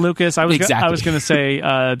 George Lucas. I was going to say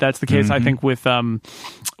that's the case. I think with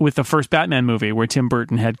the first Batman movie where Tim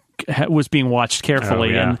Burton was being watched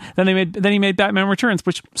carefully, and then he made Batman Returns,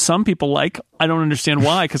 which some people like. I don't understand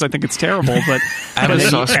why, because I think it's terrible. But I have a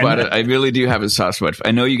soft spot. I really do have a soft spot.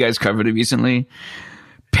 I know you guys covered it recently.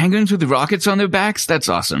 Penguins with rockets on their backs? That's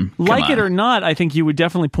awesome. Like it or not, I think you would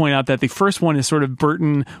definitely point out that the first one is sort of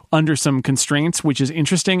Burton under some constraints, which is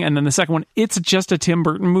interesting. And then the second one, it's just a Tim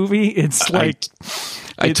Burton movie. It's like...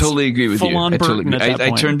 I totally agree with you.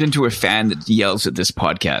 I turned into a fan that yells at this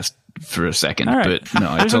podcast for a second. Right. But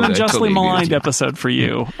no, there's an Unjustly Maligned episode for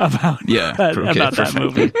you about that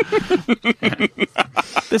movie.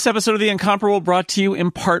 This episode of The Incomparable brought to you in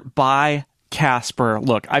part by Casper.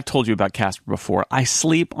 Look, I've told you about Casper before. I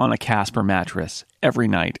sleep on a Casper mattress every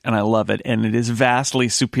night, and I love it, and it is vastly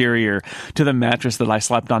superior to the mattress that I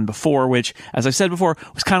slept on before, which, as I said before,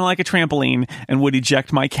 was kind of like a trampoline and would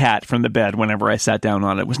eject my cat from the bed whenever I sat down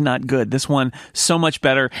on it. It was not good. This one, so much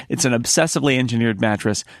better. It's an obsessively engineered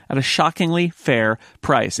mattress at a shockingly fair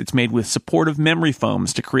price. It's made with supportive memory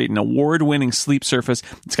foams to create an award-winning sleep surface.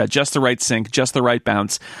 It's got just the right sink, just the right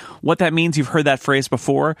bounce. What that means, you've heard that phrase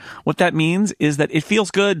before. What that means is that it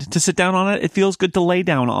feels good to sit down on it. It feels good to lay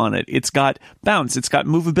down on it. It's got bounce. It's got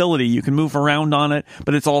movability. You can move around on it,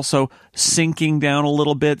 but it's also sinking down a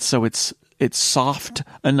little bit, so it's It's soft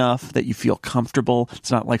enough that you feel comfortable.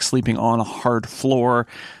 It's not like sleeping on a hard floor.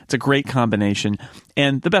 It's a great combination.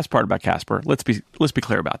 And the best part about Casper, let's be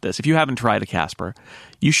clear about this. If you haven't tried a Casper,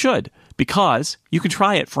 you should, because you can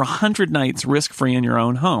try it for 100 nights risk-free in your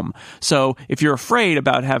own home. So if you're afraid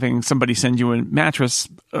about having somebody send you a mattress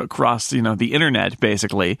across, the internet,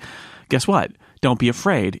 basically, guess what? Don't be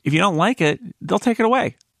afraid. If you don't like it, they'll take it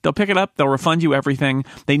away. They'll pick it up. They'll refund you everything.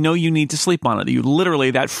 They know you need to sleep on it. You literally,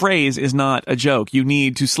 that phrase is not a joke. You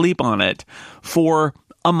need to sleep on it for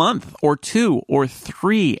a month or 2 or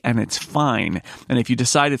 3, and it's fine. And if you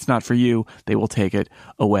decide it's not for you, they will take it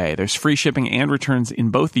away. There's free shipping and returns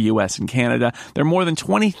in both the US and Canada. There are more than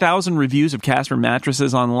 20,000 reviews of Casper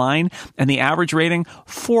mattresses online, and the average rating,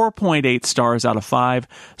 4.8 stars out of 5.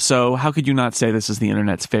 So how could you not say this is the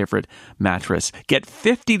internet's favorite mattress? Get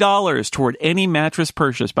 $50 toward any mattress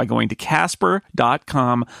purchase by going to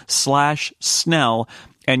casper.com/Snell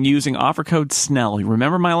and using offer code SNELL.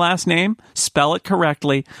 Remember my last name? Spell it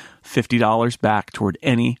correctly. $50 back toward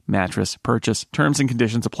any mattress purchase. Terms and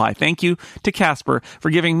conditions apply. Thank you to Casper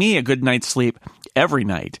for giving me a good night's sleep every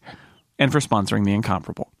night and for sponsoring The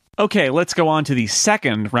Incomparable. Okay, let's go on to the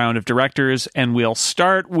second round of directors, and we'll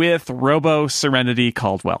start with Robo Serenity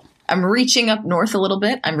Caldwell. I'm reaching up north a little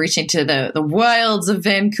bit. I'm reaching to the wilds of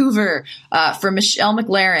Vancouver for Michelle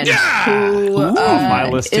MacLaren, who my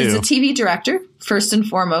list is too. a TV director, first and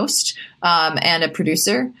foremost, and a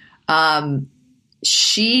producer. If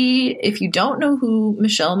you don't know who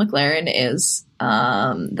Michelle MacLaren is,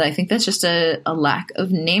 I think that's just a lack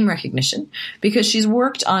of name recognition, because she's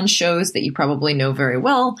worked on shows that you probably know very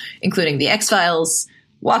well, including The X-Files,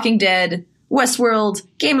 Walking Dead, Westworld,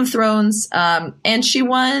 Game of Thrones, and she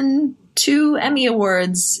won 2 Emmy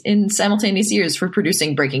Awards in simultaneous years for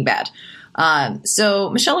producing Breaking Bad. So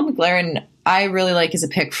Michelle MacLaren, I really like as a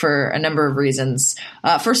pick for a number of reasons.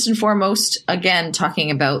 First and foremost, again, talking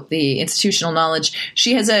about the institutional knowledge,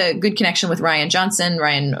 she has a good connection with Rian Johnson.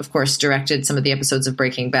 Rian, of course, directed some of the episodes of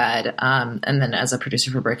Breaking Bad. And then as a producer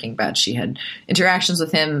for Breaking Bad, she had interactions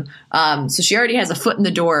with him. So she already has a foot in the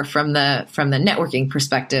door from the networking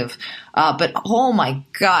perspective. But oh my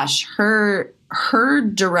gosh, her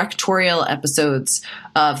directorial episodes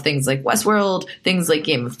of things like Westworld, things like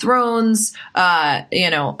Game of Thrones,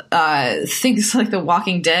 things like The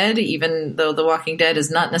Walking Dead, even though The Walking Dead is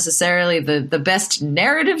not necessarily the best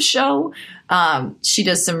narrative show, she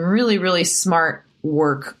does some really, really smart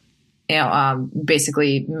work,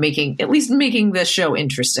 basically making the show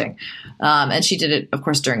interesting. And she did it, of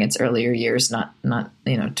course, during its earlier years, not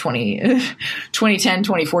 2010,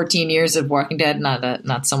 2014 years of Walking Dead,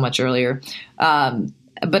 not so much earlier.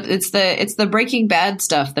 But it's the Breaking Bad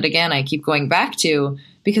stuff that, again, I keep going back to,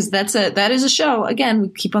 because that is a show, again, we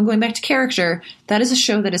keep on going back to character. That is a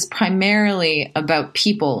show that is primarily about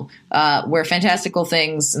people, where fantastical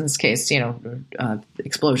things, in this case,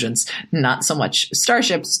 explosions, not so much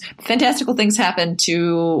starships, fantastical things happen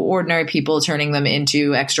to ordinary people, turning them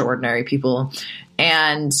into extraordinary people.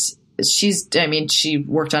 And she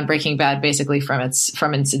worked on Breaking Bad basically from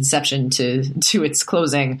its inception to its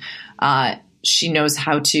closing. She knows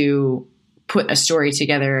how to put a story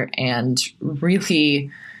together and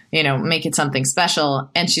really, make it something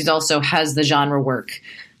special. And she's also has the genre work.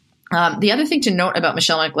 The other thing to note about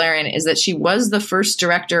Michelle MacLaren is that she was the first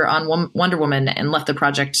director on Wonder Woman and left the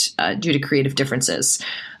project due to creative differences,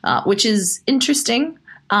 which is interesting.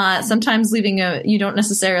 Sometimes you don't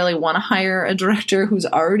necessarily want to hire a director who's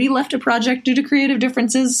already left a project due to creative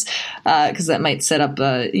differences, because that might set up,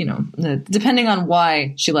 depending on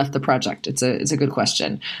why she left the project. It's a good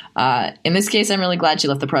question. In this case, I'm really glad she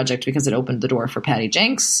left the project because it opened the door for Patty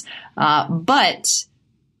Jenkins. But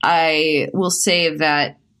I will say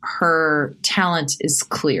that her talent is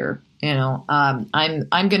clear. I'm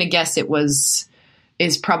going to guess is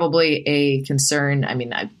probably a concern. I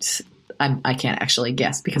mean, I can't actually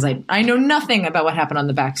guess because I know nothing about what happened on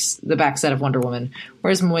the back set of Wonder Woman.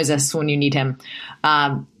 Where's Moises when you need him?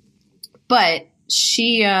 But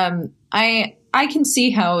she, I can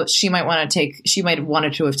see how she might have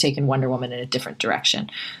wanted to have taken Wonder Woman in a different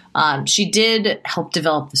direction. She did help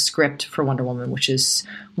develop the script for Wonder Woman, which is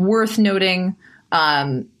worth noting.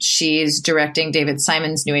 She's directing David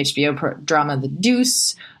Simon's new HBO drama, The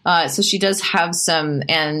Deuce. So she does have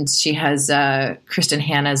and she has Kristen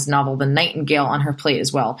Hanna's novel, The Nightingale, on her plate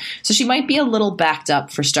as well. So she might be a little backed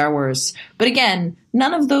up for Star Wars. But again,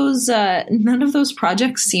 none of those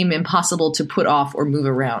projects seem impossible to put off or move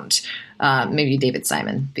around. Maybe David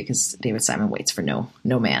Simon, because David Simon waits for no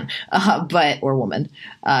man, or woman.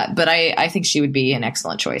 But I think she would be an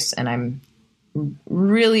excellent choice, and I'm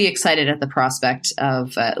really excited at the prospect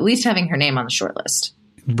of at least having her name on the short list.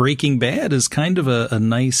 Breaking Bad is kind of a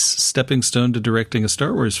nice stepping stone to directing a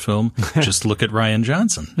Star Wars film. Just look at Rian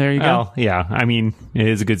Johnson. There you go. Well, yeah. I mean, it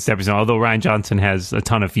is a good stepping stone. Although Rian Johnson has a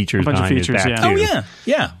ton of features behind his back, yeah. too. Oh, yeah.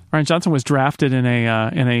 Yeah. Rian Johnson was drafted in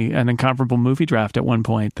an incomparable movie draft at one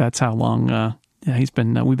point. That's how long he's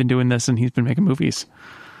been. We've been doing this, and he's been making movies.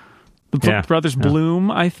 The Brothers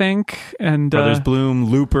Bloom, I think, and Brothers Bloom,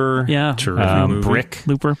 Looper, Terrific movie. Brick.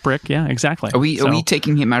 Brick, yeah, exactly. Are we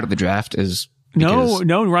taking him out of the draft as?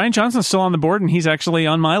 No, Ryan Johnson's still on the board, and he's actually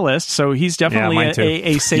on my list, so he's definitely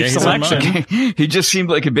a safe selection. He just seemed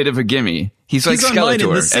like a bit of a gimme. He's like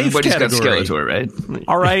Skeletor. Everybody's got Skeletor, right?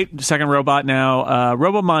 All right, second robot now.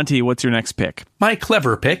 Robo Monty, what's your next pick? My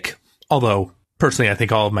clever pick, although personally I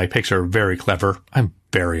think all of my picks are very clever. I'm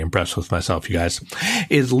very impressed with myself, you guys,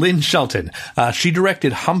 is Lynn Shelton. She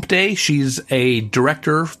directed Hump Day. She's a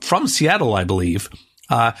director from Seattle, I believe.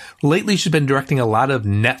 Lately, she's been directing a lot of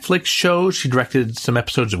Netflix shows. She directed some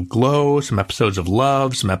episodes of Glow, some episodes of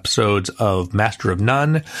Love, some episodes of Master of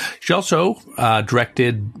None. She also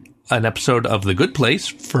directed an episode of The Good Place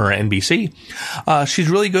for NBC. She's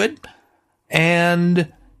really good.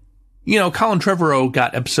 And, you know, Colin Trevorrow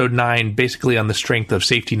got episode 9 basically on the strength of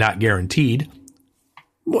Safety Not Guaranteed.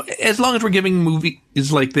 As long as we're giving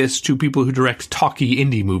movies like this to people who direct talky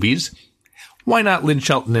indie movies, why not Lynn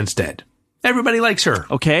Shelton instead? Everybody likes her.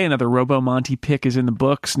 Okay, another Robo Monty pick is in the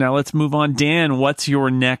books. Now let's move on. Dan, what's your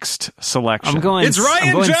next selection? It's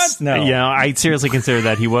Rian Johnson. No. Yeah, I seriously consider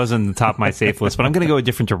that he was on the top of my safe list, but I'm going to go a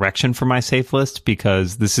different direction for my safe list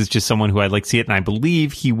because this is just someone who I'd like to see it, and I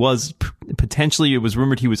believe he was potentially, it was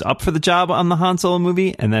rumored he was up for the job on the Han Solo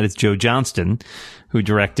movie, and that is Joe Johnston, who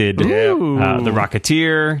directed The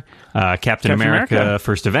Rocketeer, Captain America,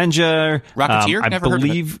 First Avenger. Rocketeer? Never heard of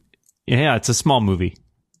it. Yeah, it's a small movie.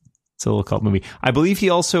 It's a little cult movie. I believe he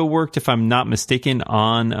also worked, if I'm not mistaken,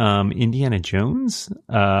 on Indiana Jones.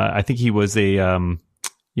 I think he was he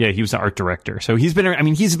was an art director. So he's been in the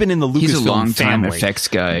Lucasfilm family. He's a long-time effects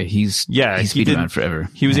guy. He's been around forever.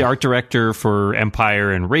 He was the art director for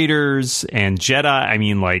Empire and Raiders and Jedi. I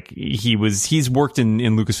mean, like, he's worked in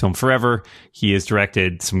Lucasfilm forever. He has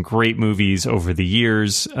directed some great movies over the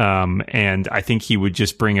years. And I think he would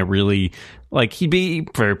just bring a really, like, he'd be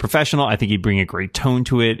very professional. I think he'd bring a great tone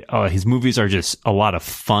to it. His movies are just a lot of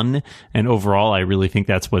fun. And overall, I really think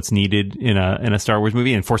that's what's needed in a Star Wars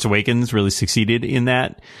movie. And Force Awakens really succeeded in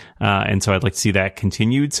that. And so I'd like to see that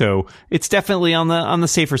continued. So it's definitely on the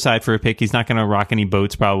safer side for a pick. He's not going to rock any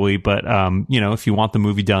boats probably, but, if you want the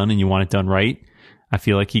movie done and you want it done right, I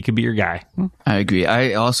feel like he could be your guy. I agree.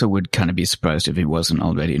 I also would kind of be surprised if he wasn't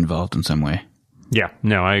already involved in some way. Yeah,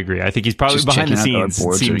 no, I agree. I think he's probably just behind the scenes.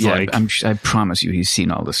 It seems like. I promise you, he's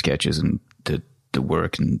seen all the sketches and the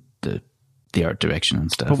work and the art direction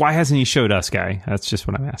and stuff. But why hasn't he showed us, Guy? That's just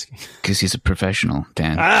what I'm asking. Because he's a professional,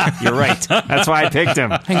 Dan. You're right. That's why I picked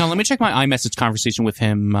him. Hang on, let me check my iMessage conversation with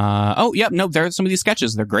him. There are some of these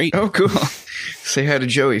sketches. They're great. Oh, cool. Say hi to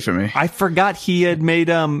Joey for me. I forgot he had made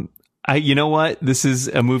you know what? This is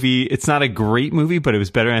a movie. It's not a great movie, but it was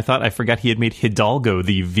better than I thought. I forgot he had made Hidalgo,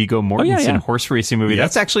 the Viggo Mortensen horse racing movie. Yep.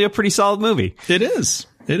 That's actually a pretty solid movie. It is.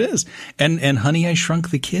 And Honey, I Shrunk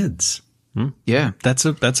the Kids. Yeah, that's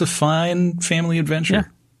a fine family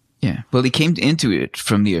adventure. Yeah. Well, he came into it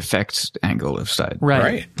from the effects angle of side,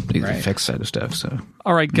 right? The effects side of stuff. So,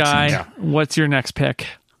 all right, Guy, what's your next pick?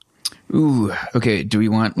 Ooh, okay. Do we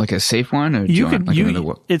want like a safe one, or do you want like another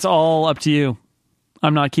one? It's all up to you.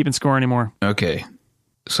 I'm not keeping score anymore. Okay,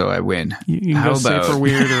 so I win. You can go safe or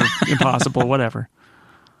weird or impossible, whatever.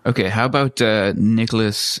 Okay, how about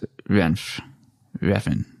Nicholas Refn?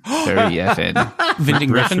 Very FN. Vinding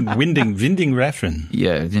Refn? Vinding Refn.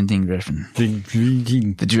 Yeah, Vinding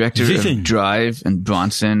Refn. The director of Drive and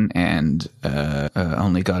Bronson and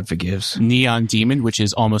Only God Forgives. Neon Demon, which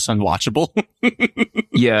is almost unwatchable.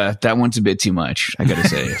 Yeah, that one's a bit too much, I gotta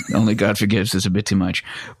say. Only God Forgives is a bit too much.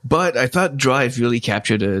 But I thought Drive really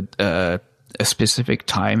captured a specific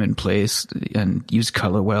time and place and used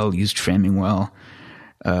color well, used framing well.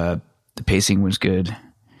 The pacing was good.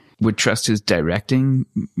 Would trust his directing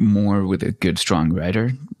more with a good, strong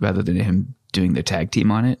writer rather than him doing the tag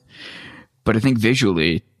team on it. But I think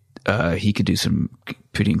visually, he could do some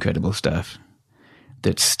pretty incredible stuff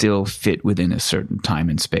that still fit within a certain time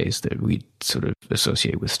and space that we sort of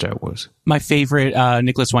associate with Star Wars. My favorite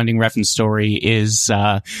Nicholas Winding Refn story is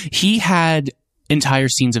he had entire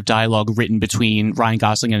scenes of dialogue written between Ryan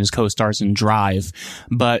Gosling and his co-stars in Drive,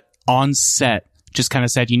 but on set just kind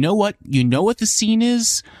of said, you know what the scene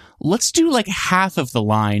is? Let's do like half of the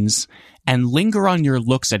lines and linger on your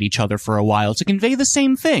looks at each other for a while to convey the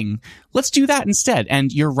same thing. Let's do that instead.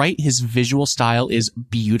 And you're right, his visual style is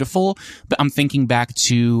beautiful, but I'm thinking back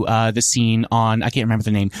to the scene on, I can't remember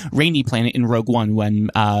the name, Rainy Planet in Rogue One when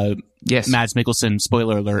Yes. Mads Mikkelsen,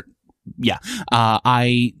 spoiler alert,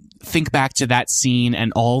 I think back to that scene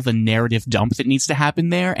and all the narrative dump that needs to happen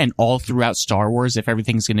there, and all throughout Star Wars, if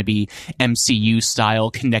everything's going to be MCU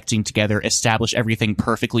style, connecting together, establish everything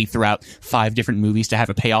perfectly throughout 5 different movies to have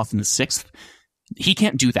a payoff in the 6th. He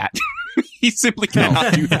can't do that. He simply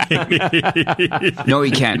cannot do that. No,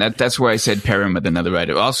 he can't. That's why I said pair him with another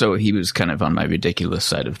writer. Also, he was kind of on my ridiculous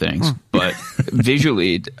side of things. But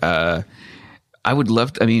visually, I would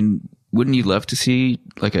love to, I mean, wouldn't you love to see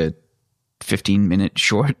like a 15-minute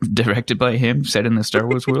short directed by him set in the Star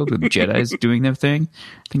Wars world with Jedis doing their thing?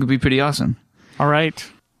 I think it would be pretty awesome. All right.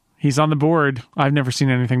 He's on the board. I've never seen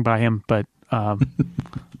anything by him, but...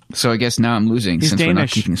 So I guess now I'm losing since Danish. we're not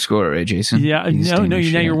keeping score, right, Jason? Yeah, He's now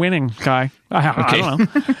Danish, you're winning, Guy. I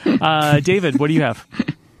don't know. David, what do you have?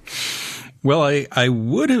 Well, I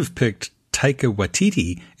would have picked Taika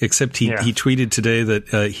Waititi, except he tweeted today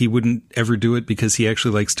that he wouldn't ever do it because he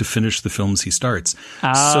actually likes to finish the films he starts.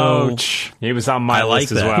 Ouch. So he was on my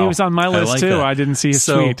list as well. He was on my list too. I didn't see his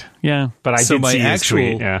tweet. Yeah. But I did see his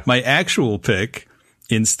tweet. Yeah. My actual pick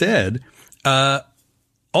instead,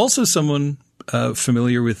 also someone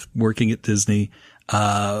familiar with working at Disney,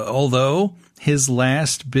 although his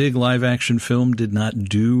last big live action film did not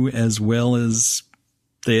do as well as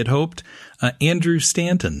they had hoped, Andrew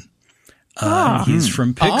Stanton. He's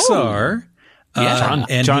from Pixar.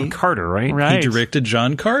 John Carter, right? Right. He directed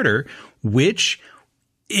John Carter, which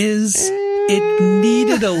it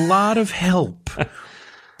needed a lot of help,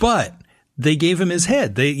 but they gave him his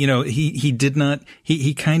head. He did not,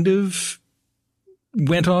 he kind of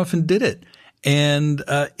went off and did it. And,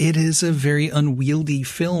 it is a very unwieldy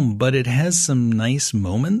film, but it has some nice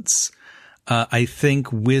moments. I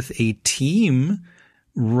think with a team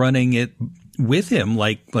running it with him,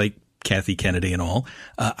 like Kathy Kennedy and all,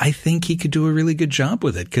 I think he could do a really good job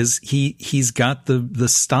with it because he's got the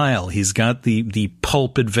style. He's got the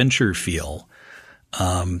pulp adventure feel.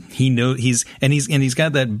 He's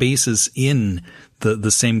got that basis in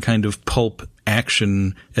the same kind of pulp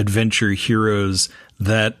action adventure heroes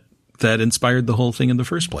that inspired the whole thing in the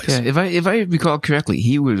first place. Yeah, if I recall correctly,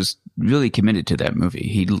 he was really committed to that movie.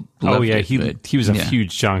 He loved it, he was a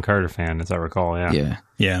huge John Carter fan, as I recall.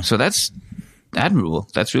 Yeah. So that's admirable.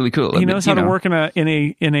 That's really cool. He knows how to work in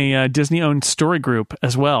a Disney-owned story group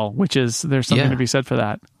as well, which is there's something to be said for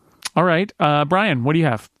that. All right, Brian, what do you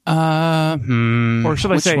have? Or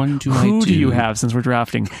should I say, who do you have since we're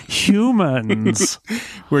drafting humans?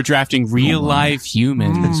 We're drafting real life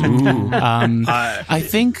humans. Ooh. I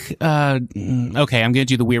think, okay, I'm going to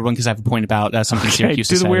do the weird one because I have a point about something Syracuse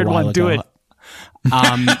said a while ago. Do the weird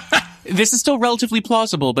one. Do it. This is still relatively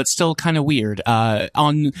plausible, but still kind of weird.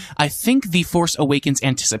 On, I think, the Force Awakens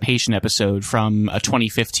anticipation episode from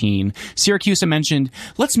 2015, Syracuse mentioned,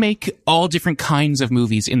 let's make all different kinds of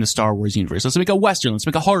movies in the Star Wars universe. Let's make a Western. Let's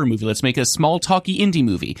make a horror movie. Let's make a small, talky indie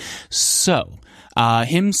movie. So,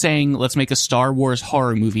 him saying, let's make a Star Wars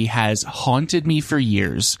horror movie has haunted me for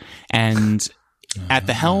years. And at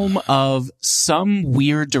the helm of some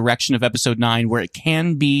weird direction of episode 9 where it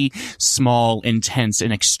can be small, intense,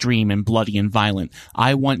 and extreme and bloody and violent,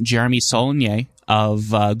 I want Jeremy Saulnier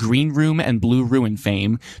of Green Room and Blue Ruin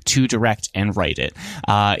fame to direct and write it.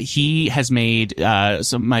 He has made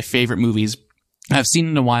some of my favorite movies I've seen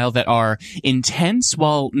in a while that are intense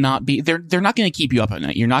while not they're not going to keep you up at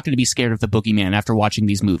night. You're not going to be scared of the boogeyman after watching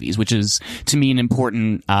these movies, which is to me an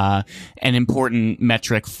important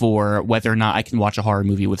metric for whether or not I can watch a horror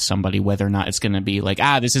movie with somebody, whether or not it's going to be like,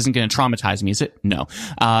 this isn't going to traumatize me, is it? No.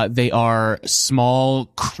 They are small,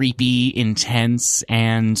 creepy, intense,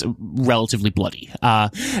 and relatively bloody.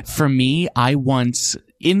 For me, I want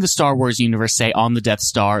in the Star Wars universe, say on the Death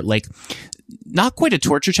Star, like, not quite a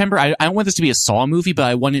torture chamber. I don't want this to be a Saw movie, but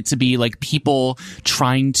I want it to be like people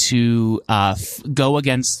trying to go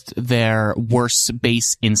against their worst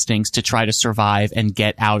base instincts to try to survive and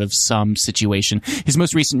get out of some situation. His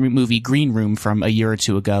most recent movie, Green Room, from a year or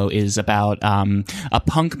two ago, is about a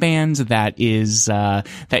punk band that is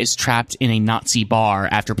trapped in a Nazi bar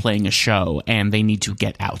after playing a show, and they need to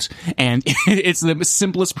get out. And it's the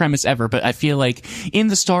simplest premise ever, but I feel like in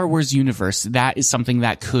the Star Wars universe, that is something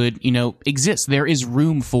that could, exist exists. There is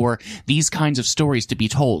room for these kinds of stories to be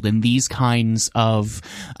told and these kinds of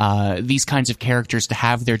characters to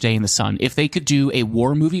have their day in the sun. If they could do a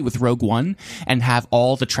war movie with Rogue One and have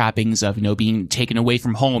all the trappings of, being taken away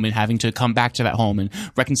from home and having to come back to that home and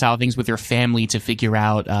reconcile things with your family to figure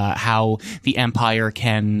out how the Empire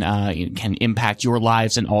can impact your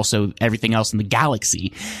lives and also everything else in the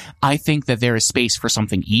galaxy, I think that there is space for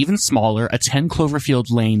something even smaller, a 10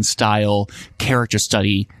 Cloverfield Lane style character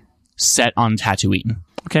study set on Tatooine.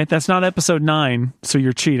 Okay, that's not episode 9, so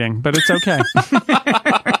you're cheating, but it's okay.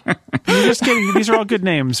 You're just kidding. These are all good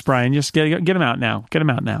names, Brian. Just get them out now. Get them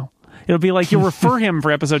out now. It'll be like you'll refer him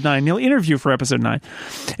for episode 9. He'll interview for episode 9.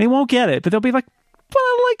 And he won't get it, but they'll be like, well,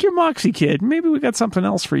 I like your Moxie kid. Maybe we got something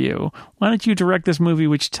else for you. Why don't you direct this movie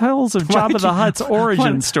which tells of Jabba the Hutt's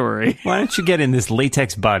origin story? Why don't you get in this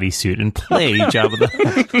latex bodysuit and play Jabba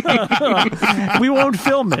the Hutt? We won't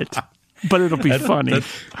film it, but it'll be funny.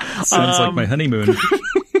 That sounds like my honeymoon.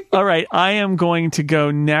 All right, I am going to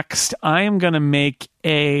go next. I am going to make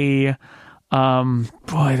a...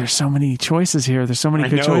 boy, there's so many choices here. There's so many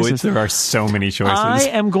good choices. There are so many choices. I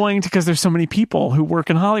am going to, because there's so many people who work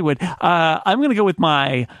in Hollywood, I'm going to go with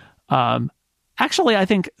my, actually, I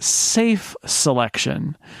think, safe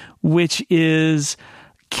selection, which is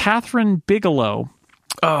Catherine Bigelow.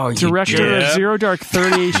 Oh, Director of Zero Dark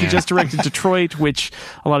 30. She just directed Detroit, which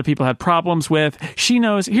a lot of people had problems with. She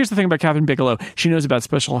knows, here's the thing about Catherine Bigelow. She knows about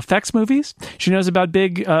special effects movies. She knows about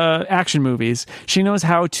big action movies. She knows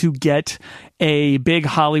how to get a big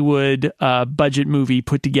Hollywood budget movie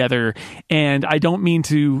put together. And I don't mean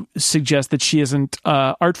to suggest that she isn't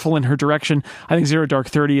artful in her direction. I think Zero Dark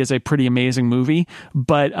 30 is a pretty amazing movie.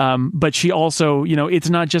 But she also, it's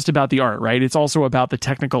not just about the art, right? It's also about the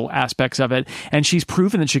technical aspects of it. And she's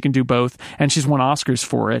proven that she can do both. And she's won Oscars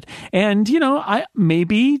for it. And,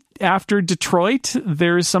 maybe after Detroit,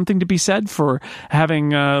 there's something to be said for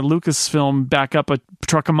having Lucasfilm back up a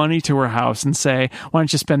truck of money to her house and say, why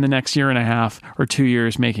don't you spend the next year and a half or 2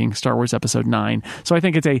 years making Star Wars Episode 9? So I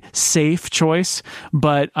think it's a safe choice,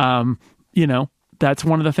 but, that's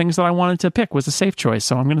one of the things that I wanted to pick was a safe choice.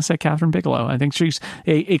 So I'm going to say Catherine Bigelow. I think she's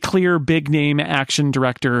a clear big name action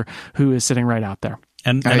director who is sitting right out there.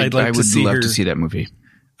 And I'd like to see love her, to see that movie.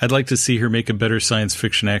 I'd like to see her make a better science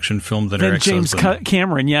fiction action film than her James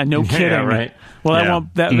Cameron. Yeah, no kidding. Yeah, right. Well, Yeah.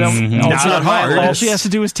 that won't. That Not hard. All she has to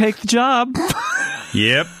do is take the job.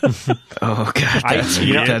 Yep. Oh God,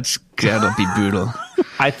 that'll be brutal.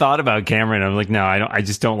 I thought about Cameron. I'm like, no, I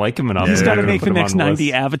just don't like him enough. He's got to I'm make gonna the put him next on 90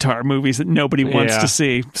 list. Avatar movies that nobody wants Yeah. to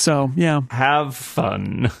see. So, yeah. Have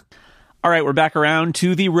fun. All right, we're back around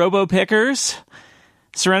to the Robo Pickers.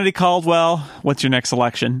 Serenity Caldwell, what's your next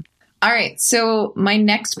selection? All right, so my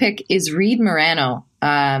next pick is Reed Morano,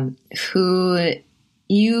 who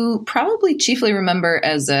you probably chiefly remember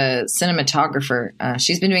as a cinematographer.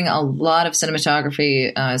 She's been doing a lot of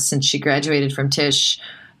cinematography since she graduated from Tisch,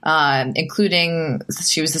 including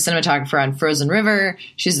she was the cinematographer on Frozen River.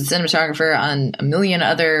 She's the cinematographer on a million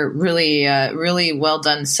other really well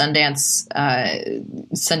done Sundance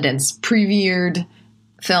previewed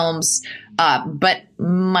films. But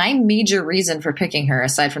my major reason for picking her,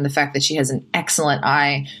 aside from the fact that she has an excellent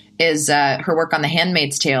eye, is her work on The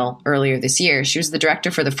Handmaid's Tale earlier this year. She was the director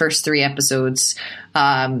for the first 3 episodes,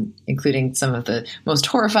 including some of the most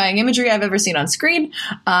horrifying imagery I've ever seen on screen.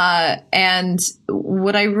 And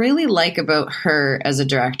what I really like about her as a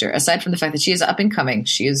director, aside from the fact that she is up and coming,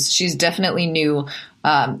 she's definitely new.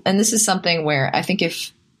 And this is something where I think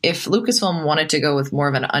if Lucasfilm wanted to go with more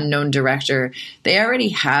of an unknown director, they already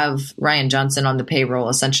have Rian Johnson on the payroll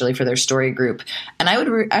essentially for their story group. And I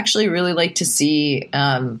would actually really like to see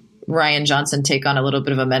Rian Johnson take on a little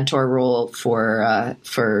bit of a mentor role for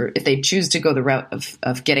if they choose to go the route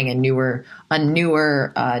of getting a newer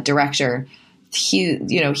director.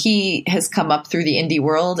 He has come up through the indie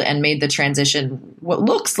world and made the transition, what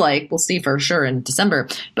looks like, we'll see for sure in December,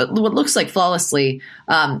 but what looks like flawlessly.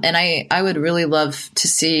 And I would really love to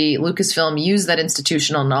see Lucasfilm use that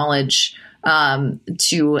institutional knowledge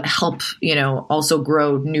to help, also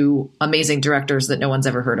grow new amazing directors that no one's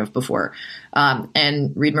ever heard of before.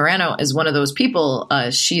 And Reed Morano is one of those people.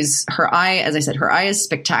 Her eye, as I said, her eye is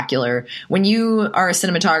spectacular. When you are a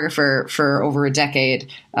cinematographer for over a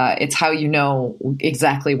decade, it's how you know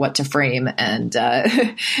exactly what to frame and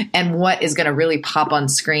what is going to really pop on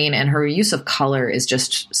screen. And her use of color is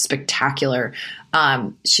just spectacular.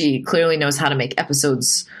 She clearly knows how to make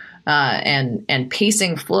episodes and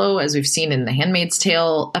pacing flow, as we've seen in the Handmaid's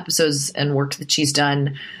Tale episodes and work that she's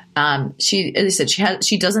done. She, as I said,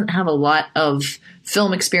 she doesn't have a lot of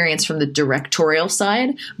film experience from the directorial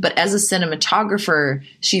side, but as a cinematographer,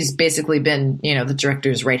 she's basically been, the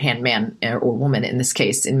director's right-hand man or woman in this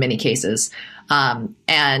case, in many cases.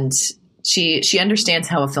 And she understands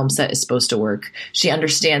how a film set is supposed to work. She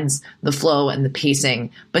understands the flow and the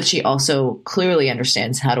pacing, but she also clearly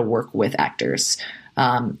understands how to work with actors.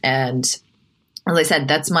 And as I said,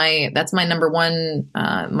 that's my number one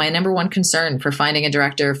concern for finding a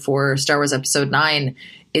director for Star Wars Episode 9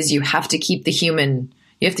 is you have to keep the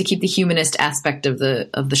humanist aspect of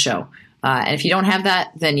the show. And if you don't have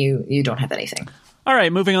that, then you don't have anything. All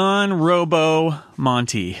right, moving on. Robo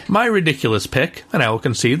Monty. My ridiculous pick, and I will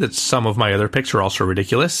concede that some of my other picks are also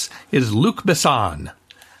ridiculous, is Luc Besson.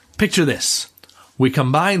 Picture this. We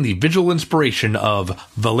combine the visual inspiration of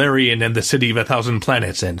Valerian and the City of a Thousand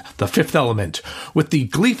Planets and The Fifth Element with the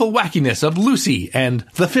gleeful wackiness of Lucy and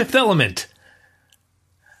The Fifth Element.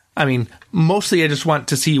 I mean, mostly I just want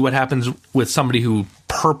to see what happens with somebody who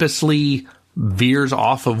purposely veers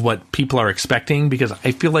off of what people are expecting, because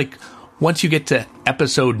I feel like once you get to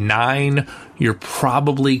Episode 9, you're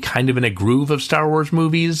probably kind of in a groove of Star Wars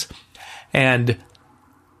movies, and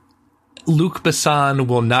Luc Besson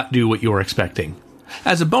will not do what you're expecting.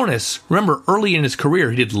 As a bonus, remember early in his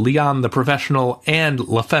career, he did Leon the Professional and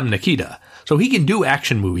La Femme Nikita. So he can do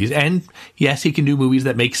action movies, and yes, he can do movies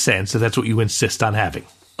that make sense if that's what you insist on having.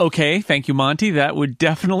 Okay, thank you, Monty. That would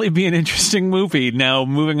definitely be an interesting movie. Now,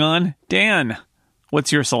 moving on. Dan,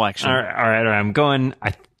 what's your selection? All right. I'm going...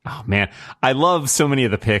 Oh, man. I love so many of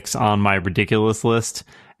the picks on my ridiculous list,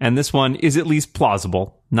 and this one is at least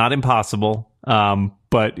plausible, not impossible,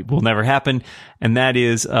 but it will never happen. And that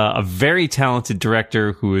is a very talented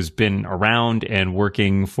director who has been around and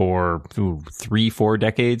working for 3-4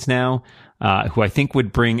 decades now, who I think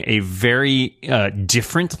would bring a very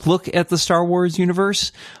different look at the Star Wars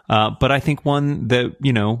universe, but I think one that,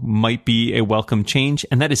 might be a welcome change,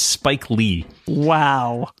 and that is Spike Lee.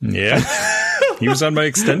 Wow. Yeah. He was on my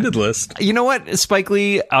extended list. You know what? Spike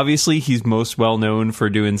Lee, obviously, he's most well known for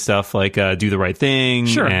doing stuff like Do the Right Thing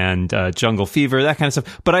and Jungle Fever, that kind of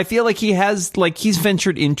stuff. But I feel like he's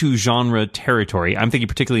ventured into genre territory. I'm thinking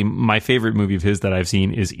particularly my favorite movie of his that I've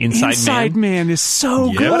seen is Inside Man. Inside Man is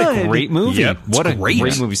so good. What a great movie. Yep, what a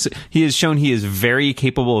great movie. So he has shown he is very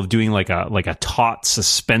capable of doing like a taut,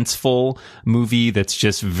 suspenseful movie that's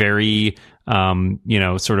just very,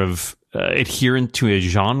 sort of adherent to a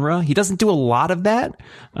genre. He doesn't do a lot of that,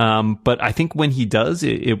 but I think when he does,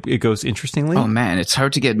 it goes interestingly. Oh man, it's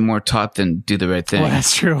hard to get more taut than Do the Right Thing. Well,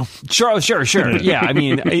 that's true. Sure. Yeah, I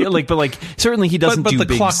mean, certainly he doesn't do the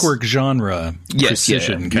big clockwork genre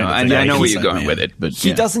precision kind of thing. I know where you're going with it, but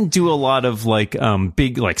he doesn't do a lot of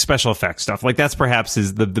big special effects stuff. Like that's perhaps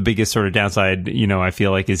is the biggest sort of downside. I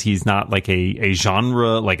feel like is he's not like a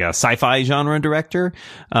genre, like a sci-fi genre director.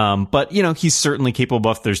 But he's certainly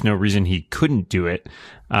capable of. There's no reason he couldn't do it.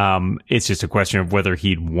 It's just a question of whether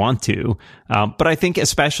he'd want to. But I think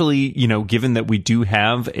especially, given that we do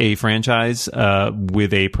have a franchise,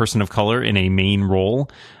 with a person of color in a main role,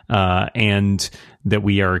 and that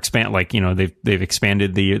we are they've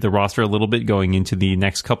expanded the roster a little bit going into the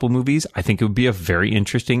next couple movies. I think it would be a very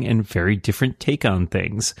interesting and very different take on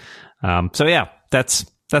things. So yeah, that's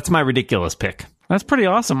my ridiculous pick. That's pretty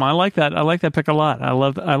awesome. I like that. I like that pick a lot. I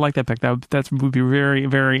like that pick. That would be very,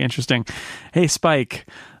 very interesting. Hey, Spike,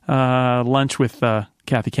 lunch with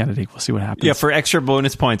Kathy Kennedy. We'll see what happens. Yeah, for extra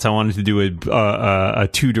bonus points, I wanted to do a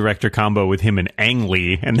 2-director combo with him and Ang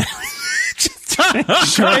Lee, and just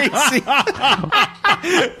crazy.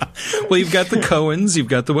 Well, you've got the Coens, you've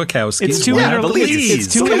got the Wachowskis. It's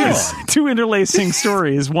two interlacing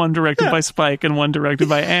stories. One directed by Spike and one directed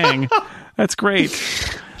by Ang. That's great.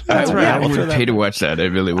 That's right. I would pay to watch that. I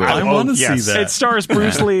really would. I want to see that. It stars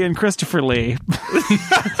Bruce Lee and Christopher Lee.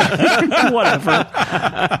 Whatever.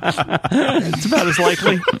 It's about as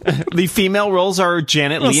likely. The female roles are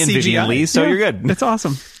Janet Lee and CGI. Vivian Lee, so you're good. It's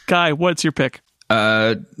awesome. Guy, what's your pick?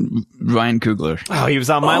 Ryan Coogler. Oh, he was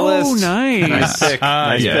on my list. Oh, nice. Nice pick.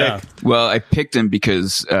 Nice pick. Well, I picked him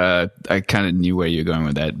because I kind of knew where you're going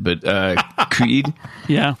with that. But Creed,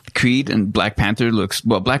 Creed and Black Panther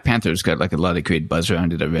Black Panther's got like a lot of great buzz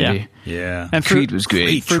around it already. Yeah. And Creed was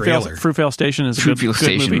great. Fruitvale Station is a good movie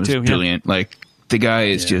was too. Brilliant. Yeah. Like the guy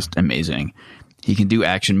is just amazing. He can do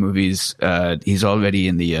action movies. He's already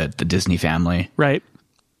in the Disney family, right?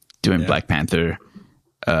 Doing Black Panther.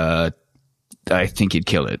 I think he'd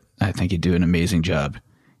kill it. I think he'd do an amazing job.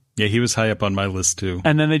 Yeah, he was high up on my list too.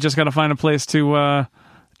 And then they just got to find a place to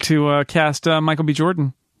cast Michael B.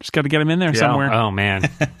 Jordan Just got to get him in there somewhere. Oh man,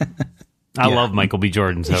 I love Michael B.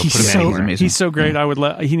 Jordan. So He's put him anywhere. amazing. He's so great.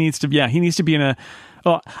 He needs to be in a.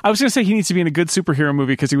 Oh, I was going to say he needs to be in a good superhero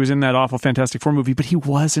movie because he was in that awful Fantastic Four movie, but he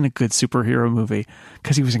was in a good superhero movie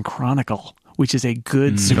because he was in Chronicle, which is a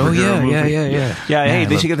good superhero movie. Yeah, hey,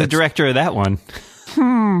 they should get the director of that one.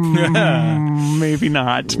 Maybe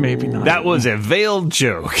not. That was a veiled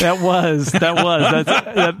joke.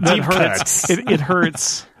 That Deep hurts. cuts. It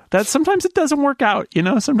hurts. That sometimes it doesn't work out.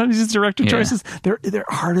 Sometimes these director choices they're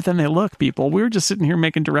harder than they look. People, we were just sitting here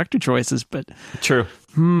making director choices, but True.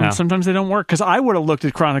 sometimes they don't work. Because I would have looked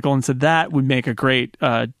at Chronicle and said that would make a great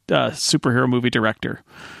superhero movie director.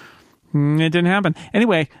 It didn't happen.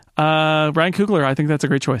 Anyway, Ryan Coogler, I think that's a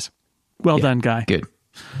great choice. Well done, guy. Good.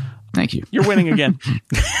 Thank you. You're winning again.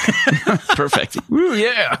 Perfect. Woo,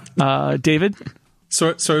 yeah. David? So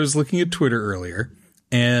I was looking at Twitter earlier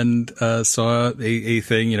and saw a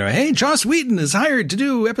thing, hey, Joss Whedon is hired to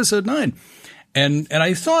do episode 9. And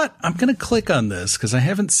I thought, I'm going to click on this because I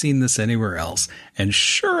haven't seen this anywhere else. And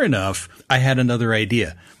sure enough, I had another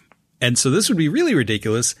idea. And so this would be really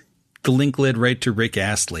ridiculous. The link led right to Rick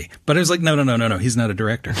Astley. But I was like, no. He's not a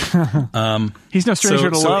director. He's no stranger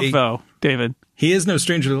to love, though, David. He is no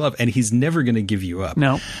stranger to love, and he's never going to give you up.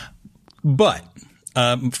 No. But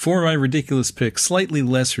for my ridiculous pick, slightly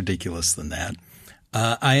less ridiculous than that,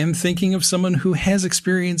 I am thinking of someone who has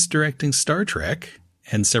experience directing Star Trek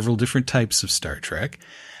and several different types of Star Trek.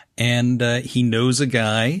 And he knows a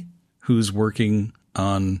guy who's working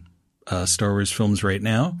on Star Wars films right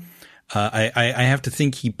now. I have to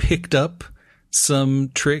think he picked up some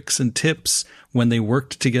tricks and tips when they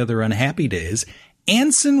worked together on Happy Days.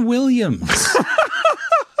 Anson Williams.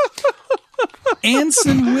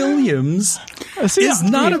 Anson Williams is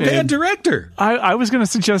not a bad director. I was going to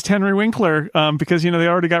suggest Henry Winkler because, they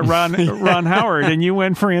already got Ron Howard, and you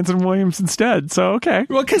went for Anson Williams instead. So, okay.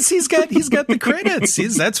 Well, because he's got the credits.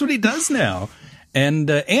 That's what he does now. And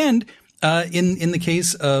in the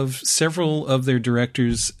case of several of their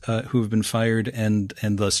directors who have been fired and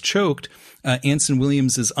thus choked, Anson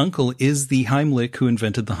Williams' uncle is the Heimlich who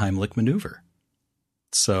invented the Heimlich maneuver.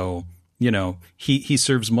 So, he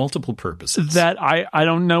serves multiple purposes. That I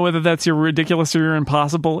don't know whether that's your ridiculous or your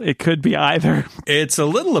impossible. It could be either. It's a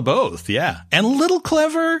little of both, yeah. And a little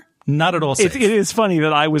clever, not at all safe. It is funny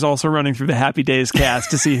that I was also running through the Happy Days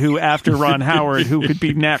cast to see who, after Ron Howard, who could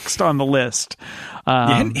be next on the list.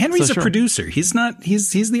 Henry's so a producer. He's not.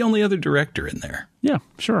 He's the only other director in there. Yeah,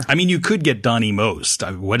 sure. I mean, you could get Donnie Most.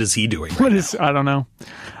 What is he doing? I don't know.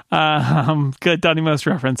 Good Donnie Most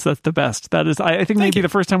reference. That's the best. That is, I think maybe the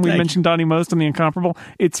first time we mentioned Donnie Most on the Incomparable.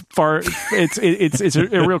 It's a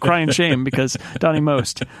real crying shame because Donnie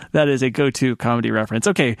Most, that is a go-to comedy reference.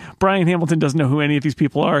 Okay, Brian Hamilton doesn't know who any of these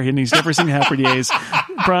people are, and he's never seen Happy Days.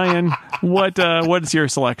 Brian, what is your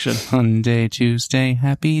selection? Monday, Tuesday,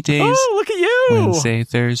 Happy Days. Oh, look at you! Wednesday,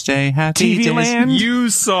 Thursday, Happy TV Days. Land. You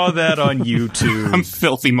saw that on YouTube. I'm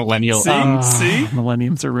filthy millennial. See?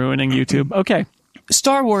 Millenniums are ruining YouTube. Okay.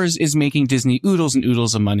 Star Wars is making Disney oodles and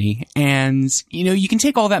oodles of money. And, you can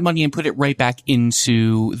take all that money and put it right back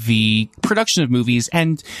into the production of movies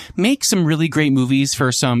and make some really great movies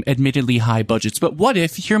for some admittedly high budgets. But what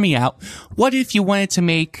if, hear me out, what if you wanted to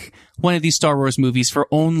make one of these Star Wars movies for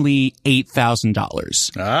only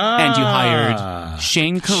 $8,000? And you hired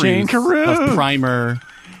Shane Carruth of Primer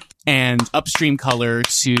and Upstream Color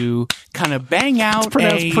to kind of bang out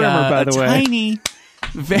Primer, by the way. tiny...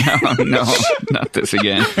 No, not this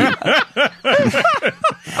again.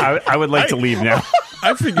 I would like to leave now.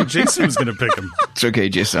 I figured Jason was going to pick him. It's okay,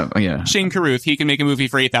 Jason. Yeah. Shane Carruth, he can make a movie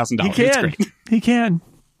for $8,000. He can.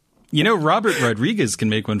 Robert Rodriguez can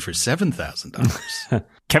make one for $7,000.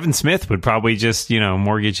 Kevin Smith would probably just,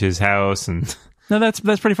 mortgage his house and... No, that's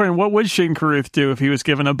pretty funny. What would Shane Carruth do if he was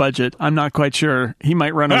given a budget? I'm not quite sure. He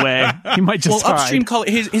might run away. He might just hide. Upstream Color,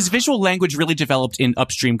 his visual language really developed in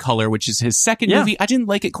Upstream Color, which is his second movie. I didn't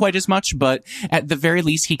like it quite as much, but at the very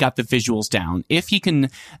least, he got the visuals down. If he can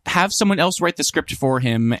have someone else write the script for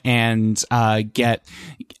him and get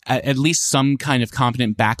at least some kind of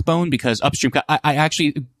competent backbone, because Upstream, I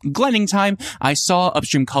actually, Glenning time, I saw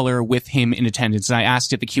Upstream Color with him in attendance, and I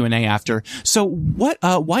asked at the Q&A after, so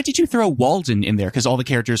why did you throw Walden in there? Because all the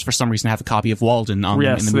characters, for some reason, have a copy of Walden on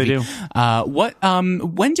them in the movie. Yes, they do.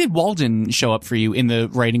 When did Walden show up for you in the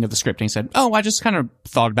writing of the script? And he said, I just kind of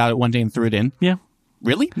thought about it one day and threw it in. Yeah.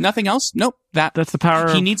 Really? Nothing else? Nope. That's the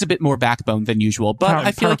power. He needs a bit more backbone than usual, but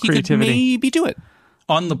I feel like he could maybe do it.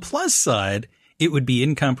 On the plus side, it would be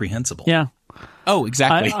incomprehensible. Yeah. Oh,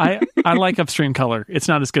 exactly. I like Upstream Color. It's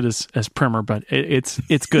not as good as Primer, but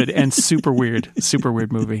it's good and super weird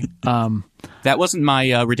movie. That wasn't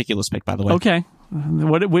my ridiculous pick, by the way. Okay.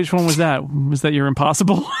 Which one was that? Was that your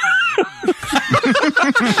impossible?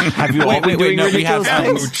 Have you all been doing ridiculous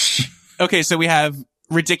things? Okay, so we have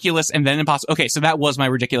ridiculous and then impossible. Okay, so that was my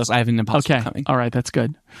ridiculous. I have an impossible coming. All right, that's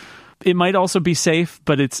good. It might also be safe,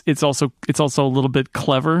 but it's also a little bit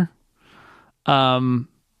clever.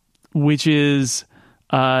 Which is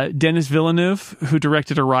Denis Villeneuve, who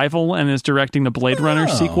directed Arrival and is directing the Blade Runner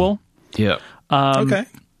sequel. Yeah. Okay.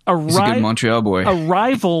 He's a good Montreal boy.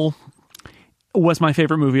 Arrival was my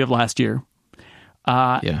favorite movie of last year.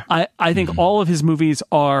 I think all of his movies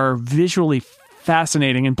are visually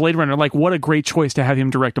fascinating, and Blade Runner, like, what a great choice to have him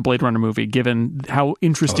direct a Blade Runner movie, given how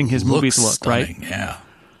interesting his movies look, stunning, right?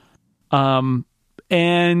 Yeah.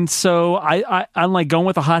 And so I'm like going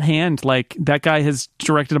with a hot hand. Like, that guy has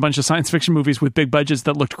directed a bunch of science fiction movies with big budgets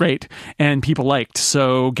that looked great and people liked.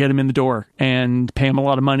 So get him in the door and pay him a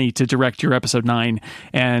lot of money to direct your episode 9.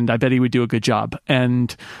 And I bet he would do a good job.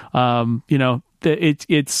 And,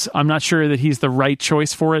 it's I'm not sure that he's the right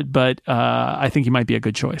choice for it, but I think he might be a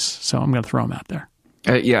good choice. So I'm going to throw him out there.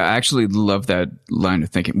 I actually love that line of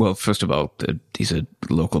thinking. Well, first of all, he's a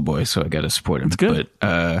local boy, so I got to support him. That's good.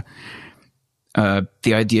 But,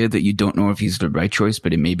 the idea that you don't know if he's the right choice,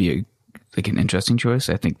 but it may be an interesting choice.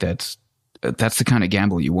 I think that's the kind of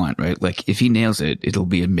gamble you want, right? Like, if he nails it, it'll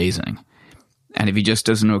be amazing. And if he just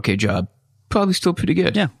does an okay job, probably still pretty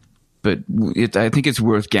good. Yeah. But I think it's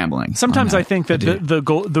worth gambling. Sometimes I think that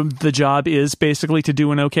the job is basically to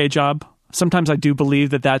do an okay job. Sometimes I do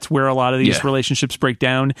believe that that's where a lot of these relationships break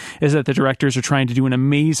down, is that the directors are trying to do an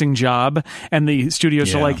amazing job and the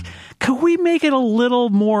studios are like, could we make it a little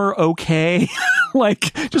more okay?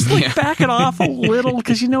 Back it off a little,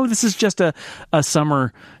 because this is just a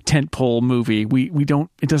summer tentpole movie.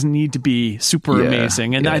 It doesn't need to be super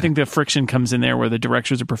amazing. And I think the friction comes in there where the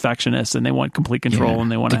directors are perfectionists and they want complete control and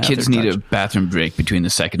they want to have kids their need touch. a bathroom break between the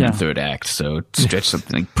second and third act. So stretch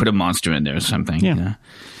something, put a monster in there or something. Yeah.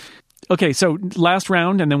 Okay, so last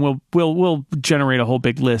round, and then we'll generate a whole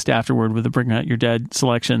big list afterward with the Bring Out Your Dead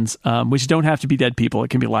selections, which don't have to be dead people. It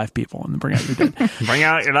can be live people in the Bring Out Your Dead. Bring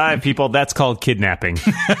out your live people. That's called kidnapping.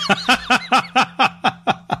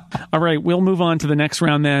 All right, we'll move on to the next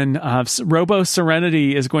round then. Robo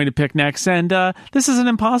Serenity is going to pick next, and this is an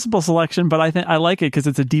impossible selection, but I like it because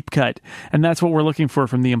it's a deep cut, and that's what we're looking for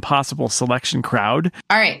from the impossible selection crowd.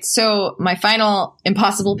 All right, so my final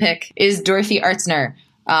impossible pick is Dorothy Artsner.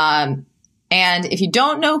 And if you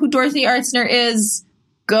don't know who Dorothy Artsner is,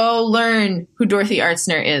 go learn who Dorothy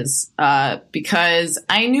Artsner is. Because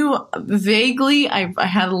I knew vaguely, I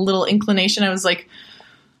had a little inclination. I was like,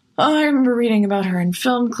 oh, I remember reading about her in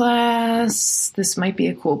film class. This might be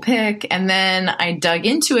a cool pick. And then I dug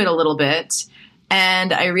into it a little bit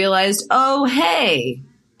and I realized, oh, hey,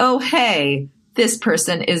 this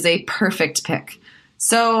person is a perfect pick.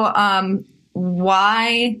 So,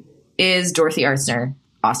 why is Dorothy Artsner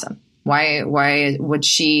awesome? Why would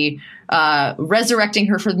she resurrecting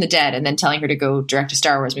her from the dead and then telling her to go direct a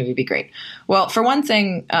Star Wars movie be great? Well, for one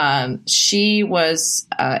thing, she was,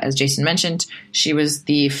 as Jason mentioned, she was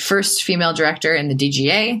the first female director in the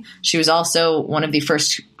DGA. She was also one of the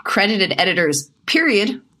first credited editors,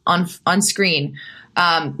 period, on screen.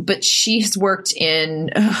 But she's worked in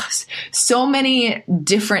so many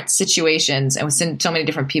different situations and with so many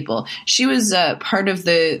different people. She was part of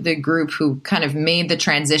the group who kind of made the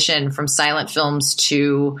transition from silent films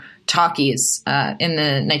to talkies in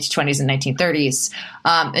the 1920s and 1930s.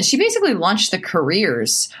 And she basically launched the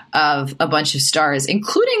careers of a bunch of stars,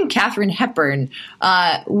 including Katharine Hepburn,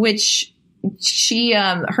 which she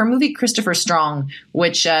her movie Christopher Strong,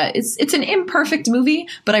 which it's an imperfect movie,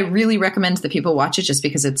 but I really recommend that people watch it just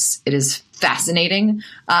because it is fascinating.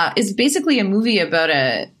 It's basically a movie about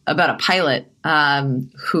a pilot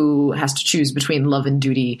who has to choose between love and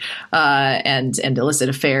duty and illicit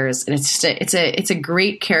affairs, and it's a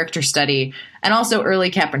great character study. And also early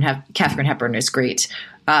Katharine Hepburn is great.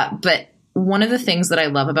 But one of the things that I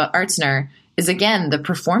love about Artsner is, again, the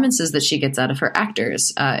performances that she gets out of her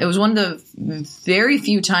actors. It was one of the very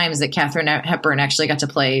few times that Katharine Hepburn actually got to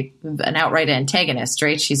play an outright antagonist,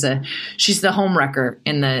 right? She's the homewrecker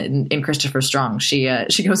in Christopher Strong. She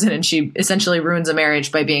goes in and she essentially ruins a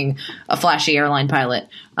marriage by being a flashy airline pilot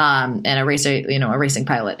and a racing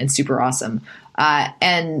pilot, and super awesome.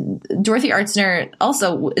 And Dorothy Artsner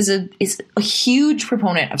also is a huge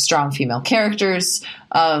proponent of strong female characters,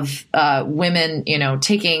 of women,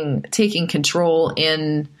 taking control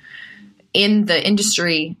in the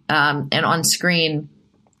industry and on screen.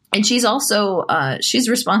 And she's also she's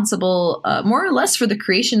responsible more or less for the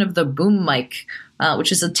creation of the boom mic,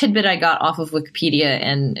 which is a tidbit I got off of Wikipedia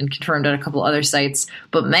and confirmed at a couple other sites.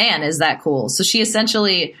 But man, is that cool! So she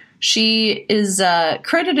essentially she is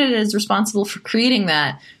credited as responsible for creating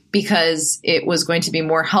that because it was going to be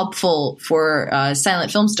more helpful for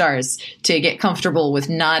silent film stars to get comfortable with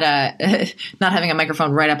not having a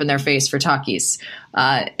microphone right up in their face for talkies,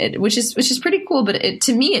 which is pretty cool. But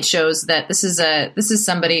to me, it shows that this is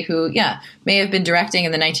somebody who, may have been directing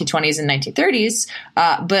in the 1920s and 1930s,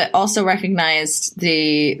 but also recognized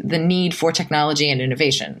the need for technology and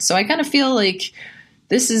innovation. So I kind of feel like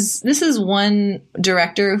this is one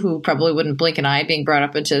director who probably wouldn't blink an eye being brought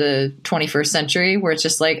up into the 21st century, where it's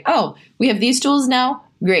just like, oh, we have these tools now?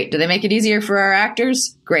 Great. Do they make it easier for our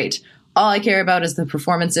actors? Great. All I care about is the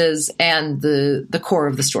performances and the core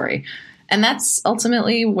of the story. And that's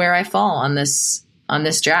ultimately where I fall on this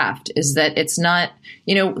draft, is that it's not,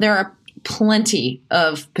 there are plenty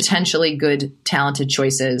of potentially good, talented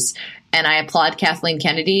choices. And I applaud Kathleen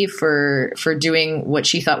Kennedy for doing what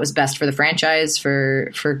she thought was best for the franchise,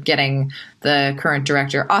 for getting the current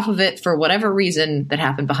director off of it for whatever reason that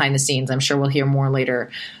happened behind the scenes. I'm sure we'll hear more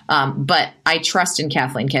later. But I trust in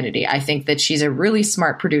Kathleen Kennedy. I think that she's a really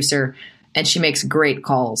smart producer and she makes great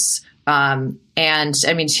calls. And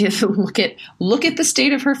I mean, look at the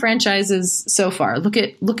state of her franchises so far. Look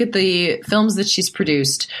at the films that she's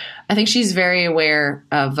produced. I think she's very aware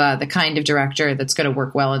of the kind of director that's going to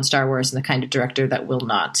work well in Star Wars and the kind of director that will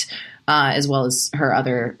not, as well as her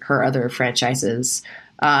other franchises.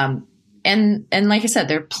 And like I said,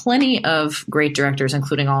 there are plenty of great directors,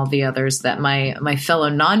 including all of the others that my fellow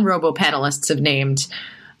non-Robo panelists have named.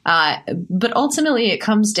 But ultimately, it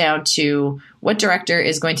comes down to what director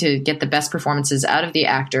is going to get the best performances out of the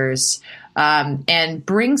actors and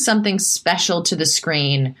bring something special to the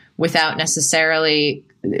screen without necessarily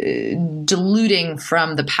diluting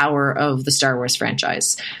from the power of the Star Wars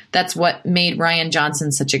franchise. That's what made Rian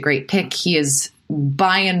Johnson such a great pick. He is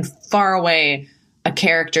by and far away a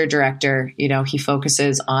character director. He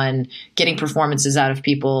focuses on getting performances out of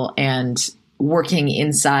people and working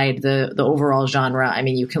inside the overall genre. I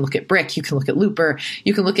mean, you can look at Brick, you can look at Looper,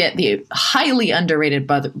 you can look at the highly underrated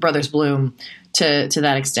Brothers Bloom to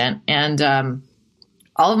that extent. And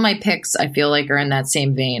all of my picks, I feel like, are in that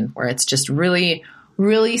same vein, where it's just really,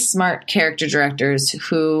 really smart character directors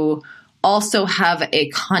who also have a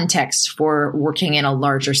context for working in a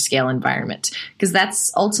larger scale environment. Because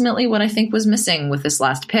that's ultimately what I think was missing with this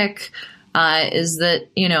last pick, is that,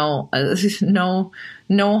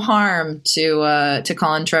 no harm to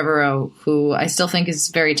Colin Trevorrow, who I still think is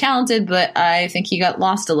very talented, but I think he got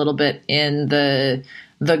lost a little bit in the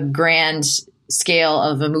grand scale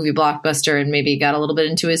of a movie blockbuster and maybe got a little bit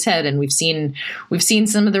into his head. And we've seen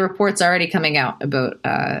some of the reports already coming out about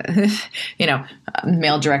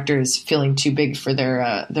male directors feeling too big for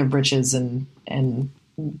their britches and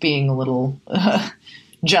being a little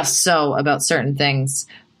just so about certain things.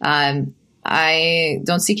 I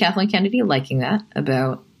don't see Kathleen Kennedy liking that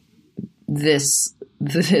about this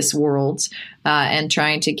world, and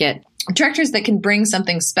trying to get directors that can bring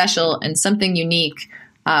something special and something unique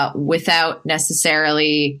without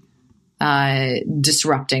necessarily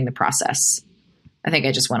disrupting the process. I think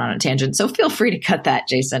I just went on a tangent, so feel free to cut that,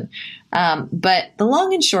 Jason. But the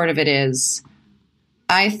long and short of it is,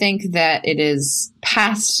 I think that it is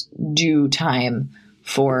past due time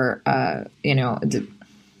for,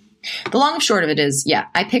 the long and short of it is,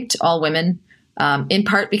 I picked all women, in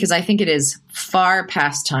part because I think it is far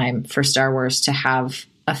past time for Star Wars to have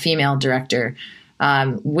a female director.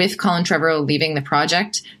 With Colin Trevorrow leaving the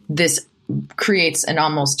project, this creates an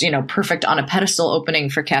almost, perfect on a pedestal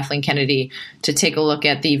opening for Kathleen Kennedy to take a look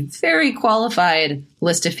at the very qualified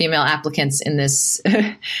list of female applicants in this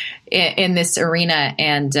in this arena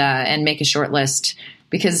and make a short list.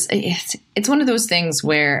 Because it's one of those things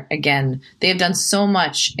where, again, they have done so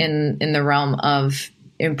much in the realm of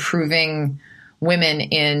improving women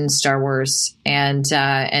in Star Wars and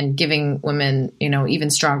giving women, even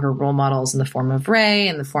stronger role models in the form of Rey,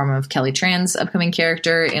 in the form of Kelly Tran's upcoming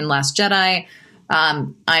character in Last Jedi.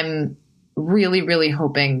 I'm really, really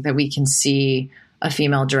hoping that we can see a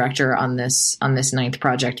female director on this ninth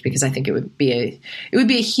project, because I think it would be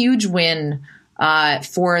a huge win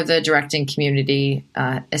for the directing community,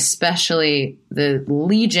 especially the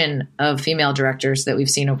legion of female directors that we've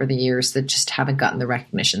seen over the years that just haven't gotten the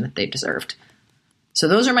recognition that they deserved. So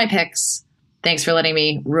those are my picks. Thanks for letting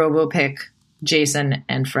me robo-pick Jason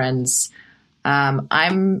and friends.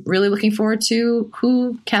 I'm really looking forward to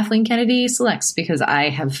who Kathleen Kennedy selects, because I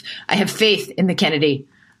have faith in the Kennedy.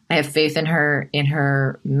 I have faith in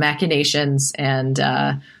her machinations, and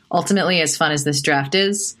ultimately, as fun as this draft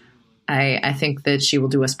is, I think that she will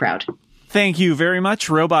do us proud. Thank you very much,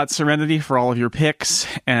 Robot Serenity, for all of your picks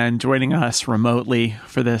and joining us remotely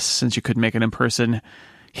for this, since you couldn't make it in person.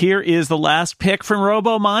 Here is the last pick from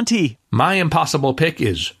Robo Monty. My impossible pick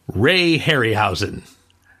is Ray Harryhausen.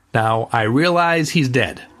 Now, I realize he's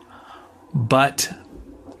dead, but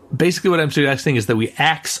basically what I'm suggesting is that we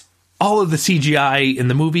axe all of the CGI in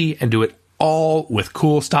the movie and do it all with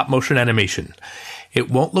cool stop-motion animation. It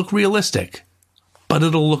won't look realistic, but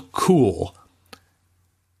it'll look cool.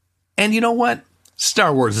 And you know what?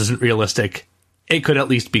 Star Wars isn't realistic. It could at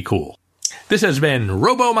least be cool. This has been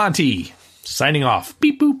Robo Monty, signing off.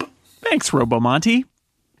 Beep boop. Thanks, Robo Monty.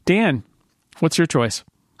 Dan, what's your choice?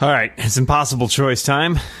 All right, it's impossible choice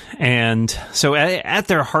time. And so at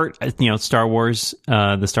their heart, Star Wars,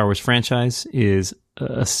 the Star Wars franchise is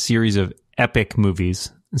a series of epic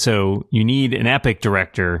movies. So you need an epic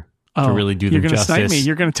director to really do them justice. Snipe me.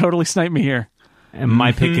 You're going to totally snipe me here. And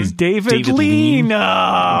my pick is David Lean.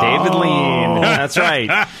 Oh. David Lean. That's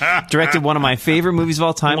right. Directed one of my favorite movies of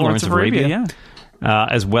all time, Lawrence of Arabia.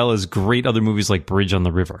 As well as great other movies like Bridge on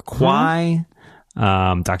the River Kwai,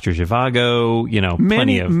 Dr. Zhivago,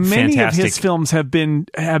 plenty of fantastic. Many of his films have been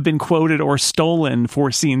quoted or stolen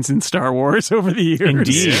for scenes in Star Wars over the years.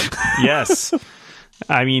 Indeed. Yes.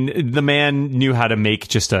 I mean, the man knew how to make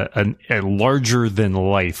just a larger than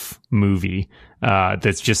life movie.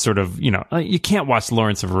 That's just sort of, you can't watch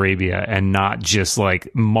Lawrence of Arabia and not just like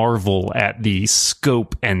marvel at the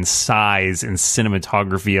scope and size and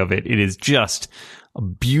cinematography of it. It is just a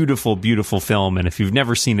beautiful, beautiful film. And if you've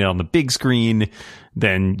never seen it on the big screen,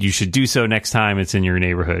 then you should do so next time it's in your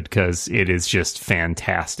neighborhood, because it is just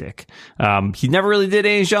fantastic. He never really did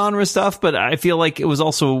any genre stuff, but I feel like it was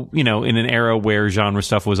also, in an era where genre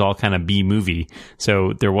stuff was all kind of B movie.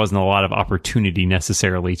 So there wasn't a lot of opportunity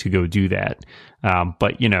necessarily to go do that.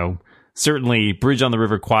 But certainly Bridge on the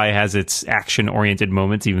River Kwai has its action oriented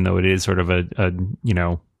moments, even though it is sort of a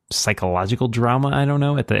psychological drama, I don't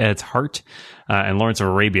know, at its heart. And Lawrence of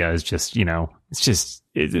Arabia is just, it's just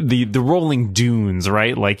the rolling dunes,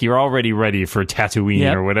 right? Like you're already ready for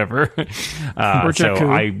Tatooine or whatever. Or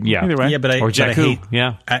Jakku. Either way. Yeah, but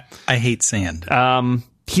I hate sand.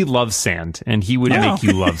 He loves sand, and he would make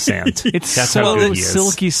you love sand. It's That's so how good he is.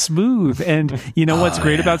 silky smooth. And you know what's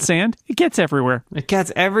great about sand? It gets everywhere. It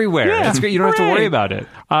gets everywhere. Yeah. That's great. You don't have to worry about it.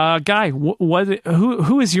 Guy,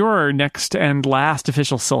 who is your next and last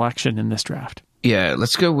official selection in this draft? Yeah,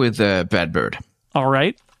 let's go with Brad Bird. All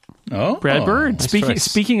right. Oh, Brad Bird. Nice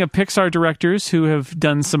Speaking of Pixar directors who have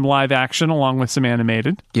done some live action along with some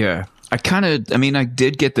animated. Yeah. I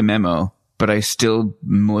did get the memo, but I still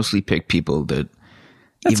mostly picked people that,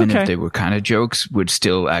 even if they were kind of jokes, would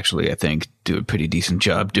still actually, I think, do a pretty decent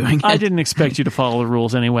job doing it. I didn't expect you to follow the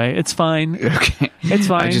rules anyway. It's fine. Okay. It's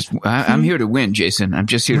fine. I'm here to win, Jason. I'm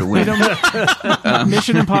just here to win.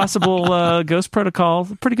 Mission Impossible Ghost Protocol.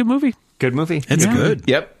 Pretty good movie. Good movie. It's good.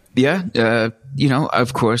 Yep. Yeah.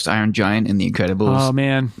 Of course, Iron Giant and The Incredibles. Oh,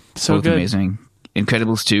 man. So both good. Amazing.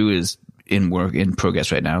 Incredibles 2 is in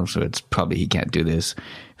progress right now, so it's probably he can't do this.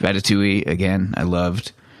 Ratatouille, again, I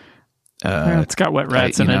loved. It's got wet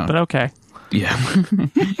rats in it, but okay. Yeah.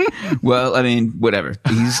 Well, whatever.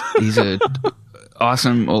 He's a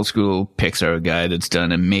awesome old school Pixar guy that's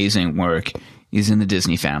done amazing work. He's in the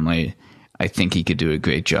Disney family. I think he could do a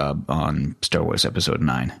great job on Star Wars Episode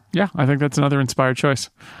 9. Yeah, I think that's another inspired choice.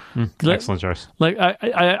 Excellent choice. Like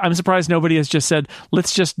I'm surprised nobody has just said,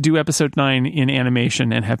 let's just do Episode 9 in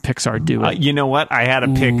animation and have Pixar do it. You know what? I had a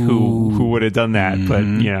pick who would have done that, but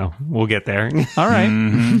we'll get there. All right.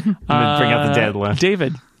 Bring out the dead left.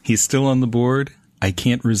 David. He's still on the board. I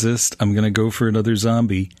can't resist. I'm going to go for another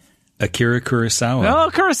zombie. Akira Kurosawa. Oh,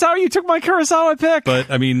 Kurosawa, you took my Kurosawa pick. But,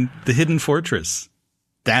 The Hidden Fortress.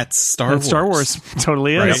 That's Star Wars. Star Wars.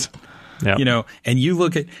 Totally is. Right? Yep. And you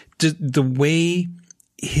look at the way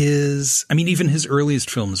even his earliest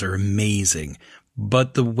films are amazing,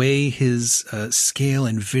 but the way his scale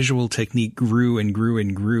and visual technique grew and grew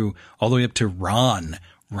and grew all the way up to Ron.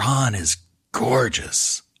 Ron is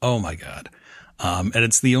gorgeous. Oh my God. And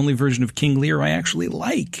it's the only version of King Lear I actually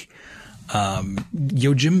like.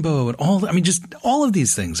 Yojimbo and just all of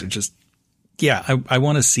these things are just, I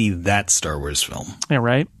want to see that Star Wars film. Yeah,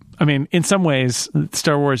 right. In some ways,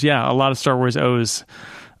 Star Wars, a lot of Star Wars owes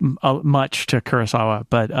much to Kurosawa,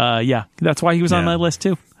 but that's why he was on my list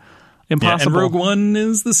too. Impossible. And Rogue One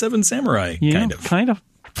is the Seven Samurai, kind of.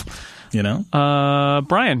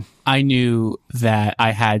 Brian. I knew that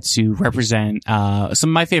I had to represent some of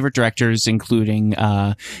my favorite directors, including,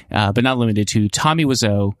 but not limited to, Tommy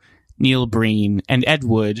Wiseau, Neil Breen, and Ed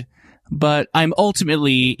Wood. But I'm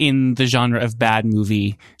ultimately in the genre of bad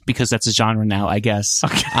movie, because that's a genre now, I guess.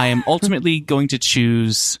 Okay. I am ultimately going to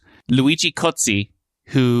choose Luigi Cozzi,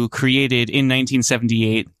 who created in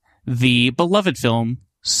 1978 the beloved film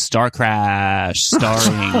Star Crash,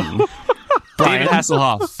 starring David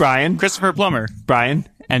Hasselhoff, Brian, Christopher Plummer, Brian,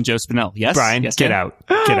 and Joe Spinell. Yes, Brian, yes, get Dan? out.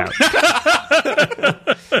 Get out.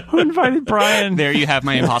 Who invited Brian? There you have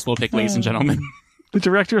my impossible pick, ladies and gentlemen. The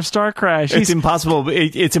director of Star Crash. It's impossible.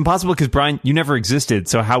 It's impossible because, Brian, you never existed.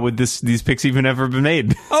 So how would these picks even ever been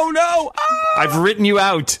made? Oh, no! Oh! I've written you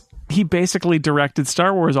out. He basically directed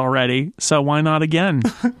Star Wars already, so why not again?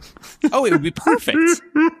 Oh, it would be perfect.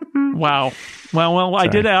 Wow. Well, I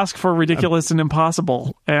did ask for ridiculous and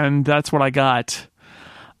impossible, and that's what I got.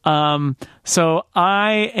 So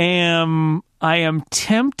I am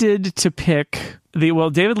tempted to pick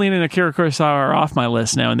David Lean and Akira Kurosawa are off my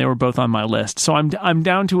list now, and they were both on my list. So I'm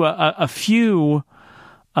down to a few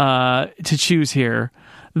to choose here.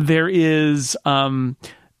 There is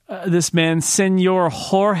this man, Senor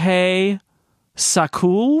Jorge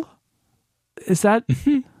Sakul. Is that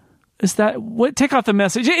what? Take out the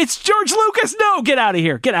message. It's George Lucas. No, get out of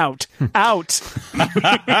here. Get out. Out.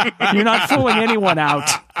 You're not fooling anyone out.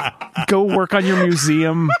 Go work on your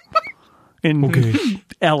museum in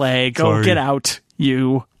LA. Go Sorry. Get out,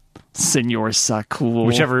 you Senor Sakul.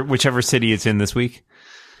 Whichever city it's in this week.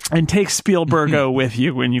 And take Spielbergo with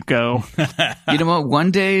you when you go. You know what?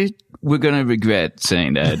 One day we're going to regret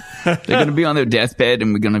saying that. They're going to be on their deathbed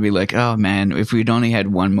and we're going to be like, oh man, if we'd only had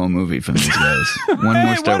one more movie from these guys. One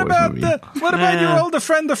more Star Wars movie. What about your older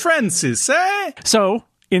friend, the Francis, eh? So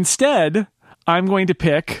instead, I'm going to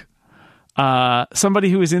pick somebody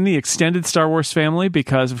who is in the extended Star Wars family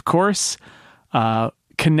because, of course,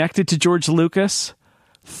 connected to George Lucas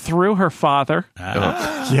through her father.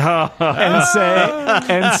 Yeah.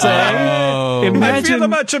 And say, imagine,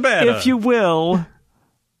 much better. if you will,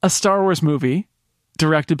 a Star Wars movie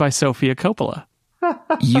directed by Sofia Coppola.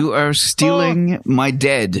 You are stealing my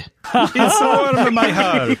dead. It's so warm in my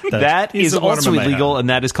heart. That is also illegal,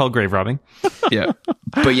 and that is called grave robbing. Yeah.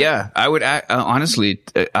 But yeah, I would honestly,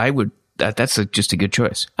 I would. That's just a good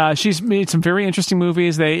choice. She's made some very interesting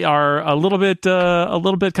movies. They are a little bit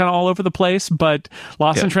kind of all over the place, but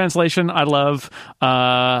Lost in Translation, I love.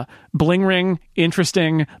 Bling Ring,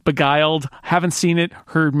 interesting. Beguiled, haven't seen it.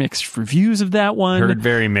 Heard mixed reviews of that one. Heard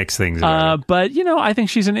very mixed things about it. But I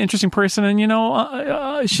think she's an interesting person, and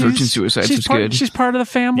Virgin Suicides was good. She's part of the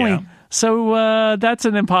family. Yeah. So that's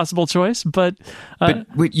an impossible choice, but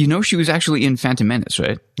wait, she was actually in Phantom Menace,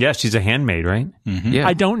 right? Yeah, she's a handmaid, right? Mm-hmm. Yeah,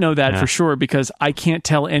 I don't know that for sure because I can't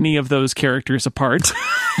tell any of those characters apart.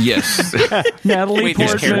 Yes. Natalie Wait,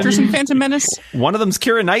 there's Portman, characters in Phantom Menace? One of them's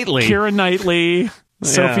Keira Knightley.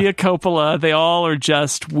 Sofia Coppola. They all are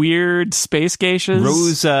just weird space geishas.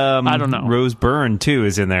 Rose, I don't know. Rose Byrne too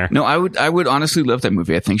is in there. No, I would honestly love that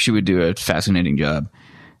movie. I think she would do a fascinating job.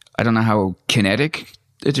 I don't know how kinetic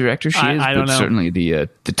the director she is, I don't but know. certainly the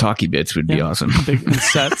talkie bits would be awesome. Big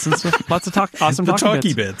sets and stuff. Lots of awesome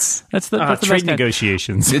talkie bits. That's the trade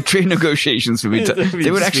negotiations. The trade negotiations would be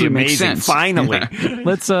they would actually make amazing. sense. Finally. Yeah.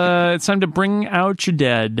 Let's it's time to bring out your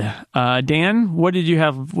dead. Dan, what did you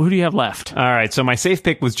have? Who do you have left? All right, so my safe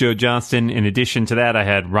pick was Joe Johnston. In addition to that, I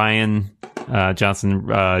had Rian Johnson,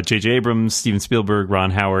 J.J. Abrams, Steven Spielberg,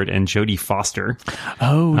 Ron Howard, and Jodie Foster.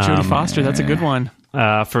 Oh, Jodie Foster, that's a good one.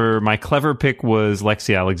 For my clever pick was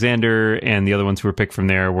Lexi Alexander, and the other ones who were picked from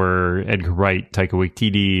there were Edgar Wright, Taika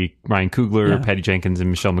Waititi, Ryan Coogler, Patty Jenkins, and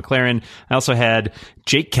Michelle McLaren. I also had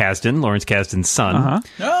Jake Kasdan, Lawrence Kasdan's son,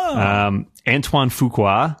 Antoine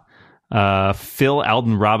Fuqua, Phil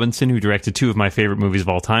Alden Robinson, who directed two of my favorite movies of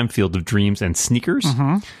all time, Field of Dreams and Sneakers.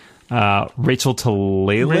 Rachel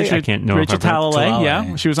Talalay, I can't know. Rachel Talalay,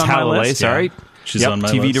 yeah, she was on my list. Sorry. She's on my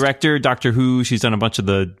TV list. director, Doctor Who. She's done a bunch of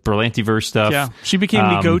the Berlantiverse stuff. Yeah, she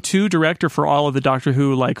became the go-to director for all of the Doctor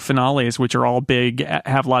Who finales, which are all big,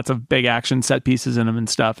 have lots of big action set pieces in them and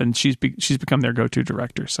stuff. And she's become their go-to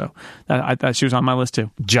director. So she was on my list too.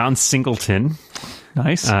 John Singleton,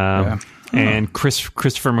 nice, and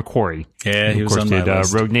Christopher McQuarrie. Yeah, he was on my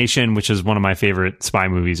list. Rogue Nation, which is one of my favorite spy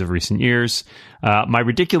movies of recent years. My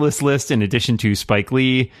ridiculous list, in addition to Spike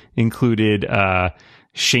Lee, included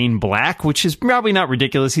Shane Black, which is probably not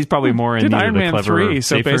ridiculous. He's probably more in Iron the Man clever, 3,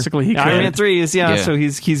 so safer. basically he could. Iron Man 3 is so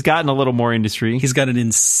he's gotten a little more industry. He's got an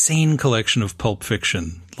insane collection of Pulp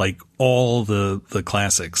Fiction, like all the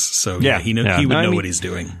classics. So he would know what he's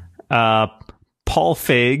doing. Paul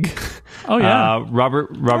Feig, Robert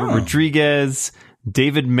Rodriguez,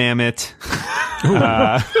 David Mamet.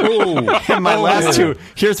 And my last two.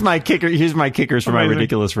 Here's my kickers for my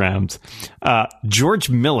ridiculous rounds. George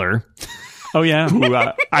Miller. Oh yeah, who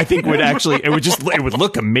I think would actually it would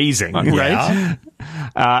look amazing, right?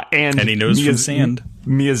 And he knows from sand.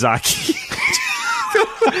 Miyazaki.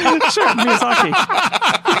 Sure, Miyazaki.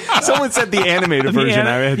 someone said the animated version,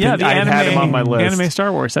 I'd had him on my list. Anime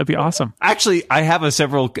Star Wars, that'd be awesome. Actually, I have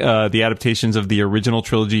several the adaptations of the original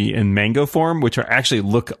trilogy in manga form, which actually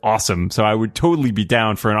look awesome. So I would totally be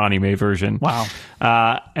down for an anime version. Wow.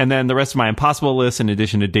 And then the rest of my impossible list, in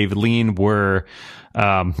addition to David Lean, were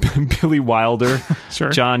Billy Wilder, Sure.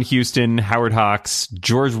 John Huston, Howard Hawks,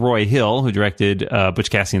 George Roy Hill, who directed Butch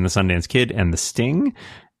Cassidy and the Sundance Kid and The Sting,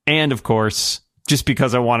 and of course, just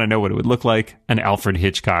because I want to know what it would look like, an Alfred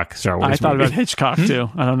Hitchcock Star Wars I thought movie. about Hitchcock too.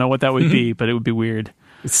 I don't know what that would be, but it would be weird.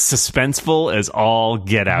 It's suspenseful as all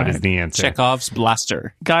get out is the answer. Chekhov's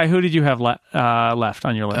blaster. Guy, who did you have left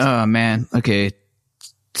on your list? Oh man. Okay,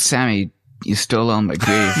 Sammy, you stole all my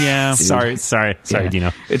grave. Yeah. dude. Sorry, Yeah.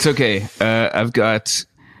 Dino. It's okay. I've got.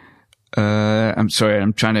 I'm sorry.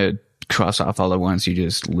 I'm trying to cross off all the ones you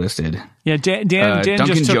just listed. Yeah, Dan Duncan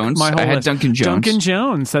just took Jones. my whole I had list. Duncan Jones. Duncan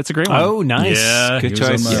Jones. That's a great one. Oh, nice. Yeah, Good he was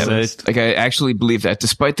choice. on my Yeah, list. Like, I actually believe that,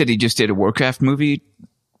 despite that he just did a Warcraft movie.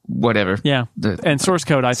 Whatever. Yeah. And Source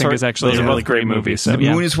Code, I think, is actually those a are really both great great movie. movies. So, The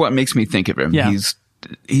yeah. Moon is what makes me think of him. Yeah.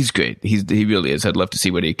 He's great. He really is. I'd love to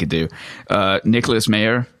see what he could do. Nicholas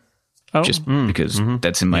Mayer, Oh, just because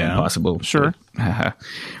that's in my Yeah. impossible. Sure.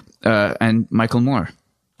 And Michael Moore.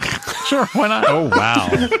 sure. Why not? Oh, wow.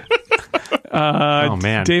 Oh,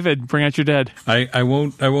 man. David, bring out your dead. I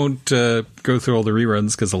won't go through all the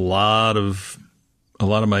reruns because a lot of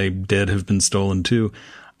my dead have been stolen too.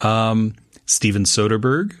 Steven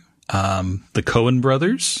Soderbergh, the Coen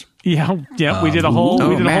brothers. Yeah, we did a whole how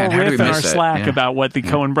did riff we in our miss that? Slack Yeah. about what the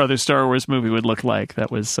Coen Brothers Star Wars movie would look like.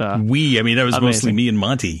 That was I mean, that was mostly Amazing. me and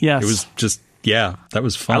Monty. Yes. It was just, that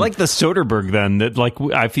was fun. I like the Soderbergh then. That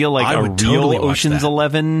I feel like I a would totally real watch Ocean's that.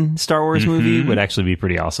 11 Star Wars movie would actually be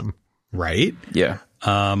pretty awesome. right? Yeah.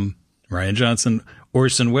 Ryan Johnson,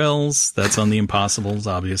 Orson Welles, that's on the Impossibles,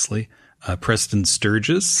 obviously. Preston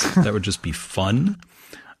Sturgis, that would just be fun.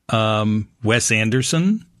 Wes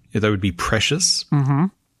Anderson, that would be precious.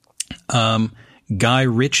 Guy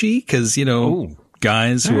Ritchie, because,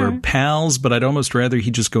 guys who are pals, but I'd almost rather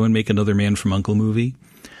he just go and make another Man from U.N.C.L.E. movie.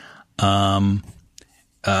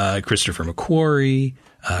 Christopher McQuarrie,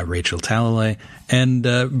 Rachel Talalay, and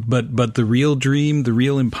but the real dream, the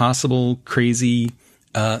real impossible, crazy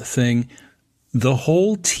thing, the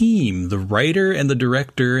whole team, the writer and the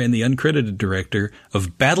director and the uncredited director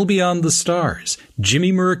of Battle Beyond the Stars,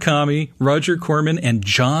 Jimmy Murakami, Roger Corman, and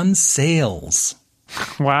John Sayles,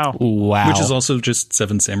 wow. Wow. which is also just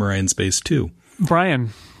Seven Samurai in Space too.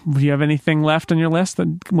 Brian, do you have anything left on your list that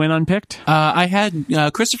went unpicked? I had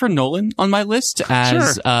Christopher Nolan on my list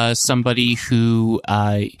as somebody who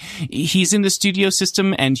he's in the studio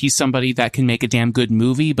system and he's somebody that can make a damn good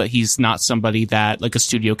movie, but he's not somebody that like a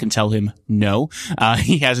studio can tell him no.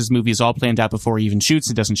 He has his movies all planned out before he even shoots.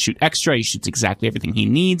 He doesn't shoot extra. He shoots exactly everything he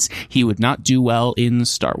needs. He would not do well in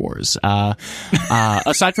Star Wars.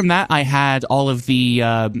 Aside from that, I had all of the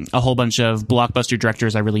a whole bunch of blockbuster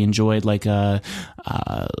directors I really enjoyed, like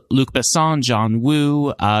Luc Besson, John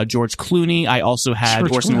Woo, George Clooney. I also had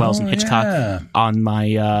Orson Welles and Hitchcock on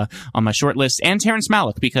my short list, and Terrence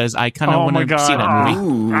Malick because I kind of want to see that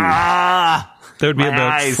movie. That would be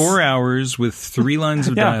about 4 hours with 3 lines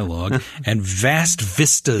of dialogue and vast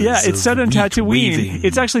vistas. Yeah, it's set in of wheat Tatooine. weaving.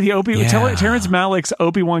 It's actually the Terrence Malick's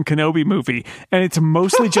Obi-Wan Kenobi movie, and it's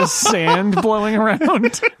mostly just sand blowing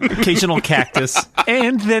around. Occasional cactus.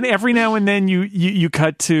 And then every now and then you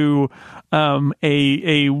cut to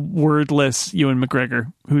a wordless Ewan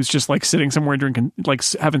McGregor who's just like sitting somewhere drinking, like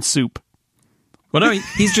having soup. Well, no,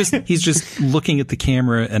 he's just looking at the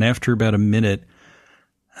camera, and after about a minute,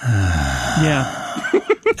 Yeah.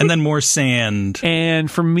 and then more sand. And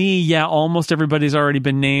for me, almost everybody's already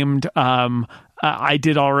been named. I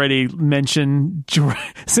did already mention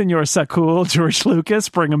Senor Sakul, George Lucas.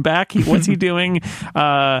 Bring him back. What's he doing?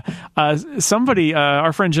 Somebody,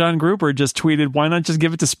 our friend John Gruber, just tweeted, "Why not just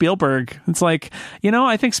give it to Spielberg?" It's like,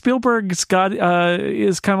 I think Spielberg's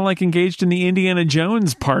is kind of like engaged in the Indiana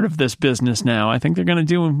Jones part of this business now. I think they're going to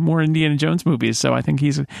do more Indiana Jones movies. So I think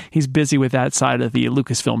he's busy with that side of the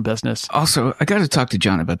Lucasfilm business. Also, I got to talk to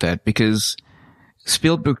John about that because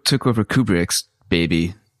Spielberg took over Kubrick's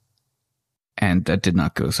baby. And that did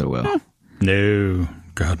not go so well. No,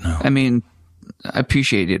 God, no. I mean, I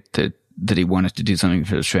appreciate it that that he wanted to do something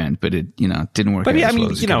for his friend, but it, didn't work. But out yeah, as I mean,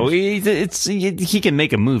 well as he can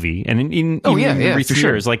make a movie, and in recent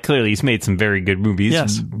years, like clearly he's made some very good movies.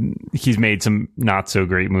 Yes. He's made some not so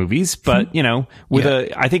great movies, but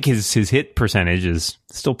I think his hit percentage is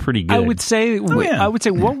still pretty good. I would say,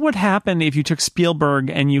 what would happen if you took Spielberg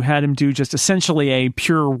and you had him do just essentially a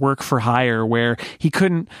pure work for hire, where he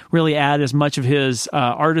couldn't really add as much of his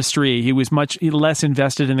artistry. He was much less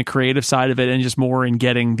invested in the creative side of it and just more in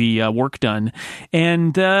getting the work done.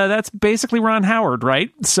 And that's basically Ron Howard, right?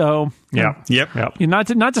 So yeah, yep. Not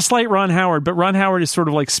to slight Ron Howard, but Ron Howard is sort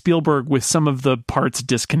of like Spielberg with some of the parts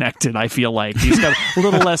disconnected. I feel like he's got a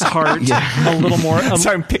little less heart, a little more.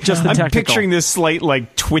 I'm picturing this slight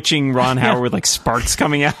twitching Ron Howard with sparks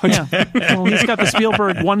coming out. Yeah. Well, he's got the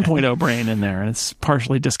Spielberg 1.0 brain in there, and it's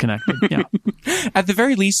partially disconnected. Yeah. At the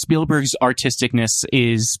very least, Spielberg's artisticness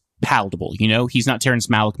is palatable. He's not Terrence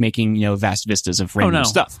Malick making, vast vistas of random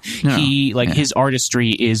stuff. No. His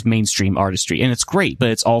artistry is mainstream artistry, and it's great, but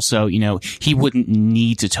it's also, he wouldn't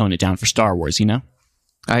need to tone it down for Star Wars,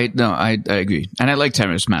 I agree. And I like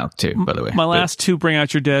Terrence Malick too, by the way. My last two Bring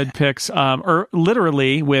Out Your Dead picks are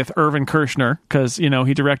literally with Irvin Kershner, because,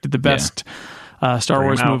 he directed the best Star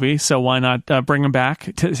Wars movie, so why not bring him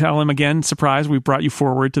back to tell him again, surprise, we brought you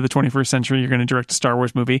forward to the 21st century, you're going to direct a Star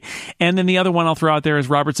Wars movie. And then the other one I'll throw out there is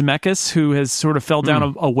Robert Zemeckis, who has sort of fell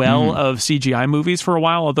down a well of CGI movies for a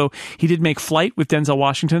while, although he did make Flight with Denzel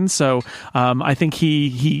Washington, so I think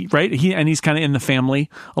he's kind of in the family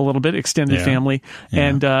a little bit, extended family,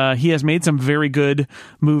 and he has made some very good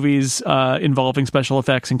movies involving special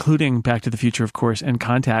effects, including Back to the Future, of course, and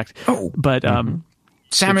Contact.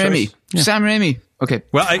 Sam Raimi. Yeah. Sam Raimi. Okay.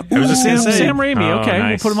 Well, I was just going to say. Sam Raimi. Okay.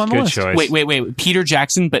 Nice. We'll put him on the Good list. Choice. Wait. Peter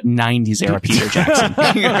Jackson, but 90s era Peter Jackson.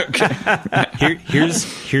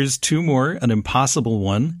 Here's two more. An impossible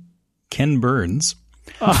one. Ken Burns.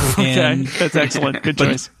 Oh, okay. That's excellent. Good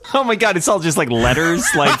choice. Oh my God, it's all just letters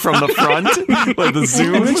from the front, the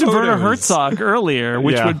zoom. I mentioned Werner Herzog earlier,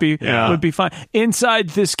 which would be fine. Inside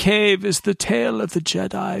this cave is the tale of the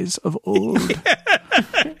Jedis of old.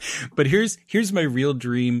 But here's my real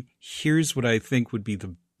dream. Here's what I think would be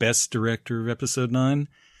the best director of Episode 9.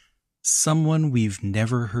 Someone we've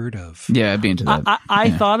never heard of. Yeah, I'd be into that. I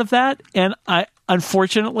thought of that, and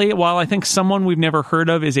unfortunately, while I think someone we've never heard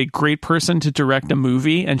of is a great person to direct a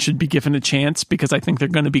movie and should be given a chance, because I think they're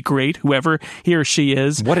going to be great, whoever he or she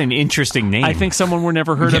is. What an interesting name. I think someone we're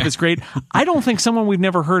never heard of is great. I don't think someone we've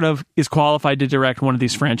never heard of is qualified to direct one of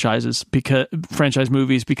these franchise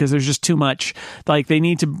movies, because there's just too much.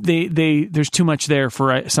 There's too much there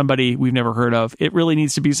for somebody we've never heard of. It really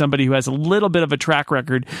needs to be somebody who has a little bit of a track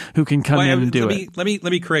record, who can come in and do it. Let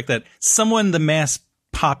me correct that. Someone the mass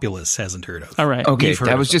populace hasn't heard of. All right. Okay,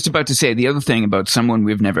 I was just about to say, the other thing about someone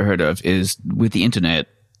we've never heard of is, with the internet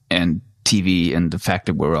and TV and the fact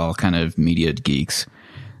that we're all kind of media geeks,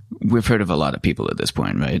 we've heard of a lot of people at this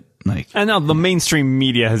point, right? And now the mainstream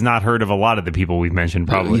media has not heard of a lot of the people we've mentioned,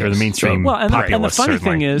 probably, or the mainstream populace. And the funny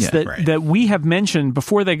certainly. thing is that we have mentioned,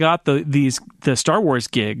 before they got the Star Wars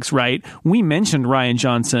gigs, right? We mentioned Rian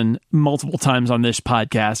Johnson multiple times on this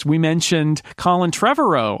podcast. We mentioned Colin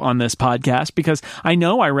Trevorrow on this podcast, because I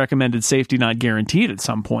know I recommended Safety Not Guaranteed at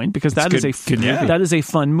some point, because that is a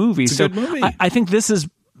fun movie. It's a good movie. I think this is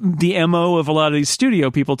the MO of a lot of these studio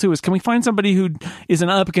people too, is can we find somebody who is an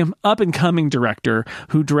up and coming director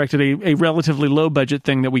who directed a relatively low budget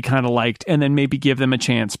thing that we kind of liked, and then maybe give them a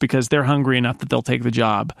chance, because they're hungry enough that they'll take the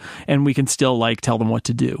job, and we can still tell them what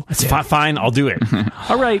to do. It's fine, I'll do it.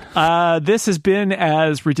 All right, this has been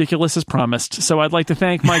as ridiculous as promised, so I'd like to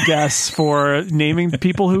thank my guests for naming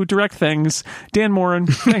people who direct things. Dan Morin,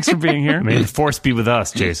 thanks for being here. May the force be with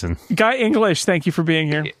us, Jason. Guy English, thank you for being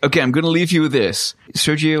here. Okay, I'm going to leave you with this.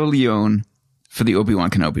 Sergio Leone for the Obi-Wan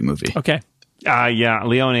Kenobi movie. Okay.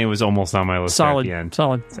 Leone was almost on my list at the end.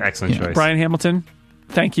 Solid. It's an excellent choice. Brian Hamilton,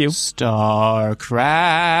 thank you. Star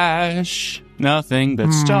Crash. Nothing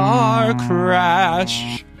but Star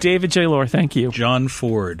Crash. David J. Lohr, thank you. John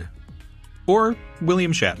Ford. Or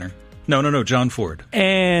William Shatner. No, John Ford.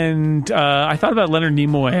 And I thought about Leonard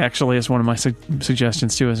Nimoy, actually, as one of my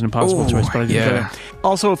suggestions, too, as an impossible choice, but I didn't get it.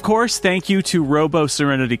 Also, of course, thank you to Robo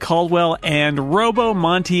Serenity Caldwell and Robo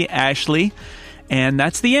Monty Ashley. And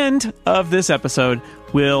that's the end of this episode.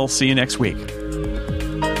 We'll see you next week.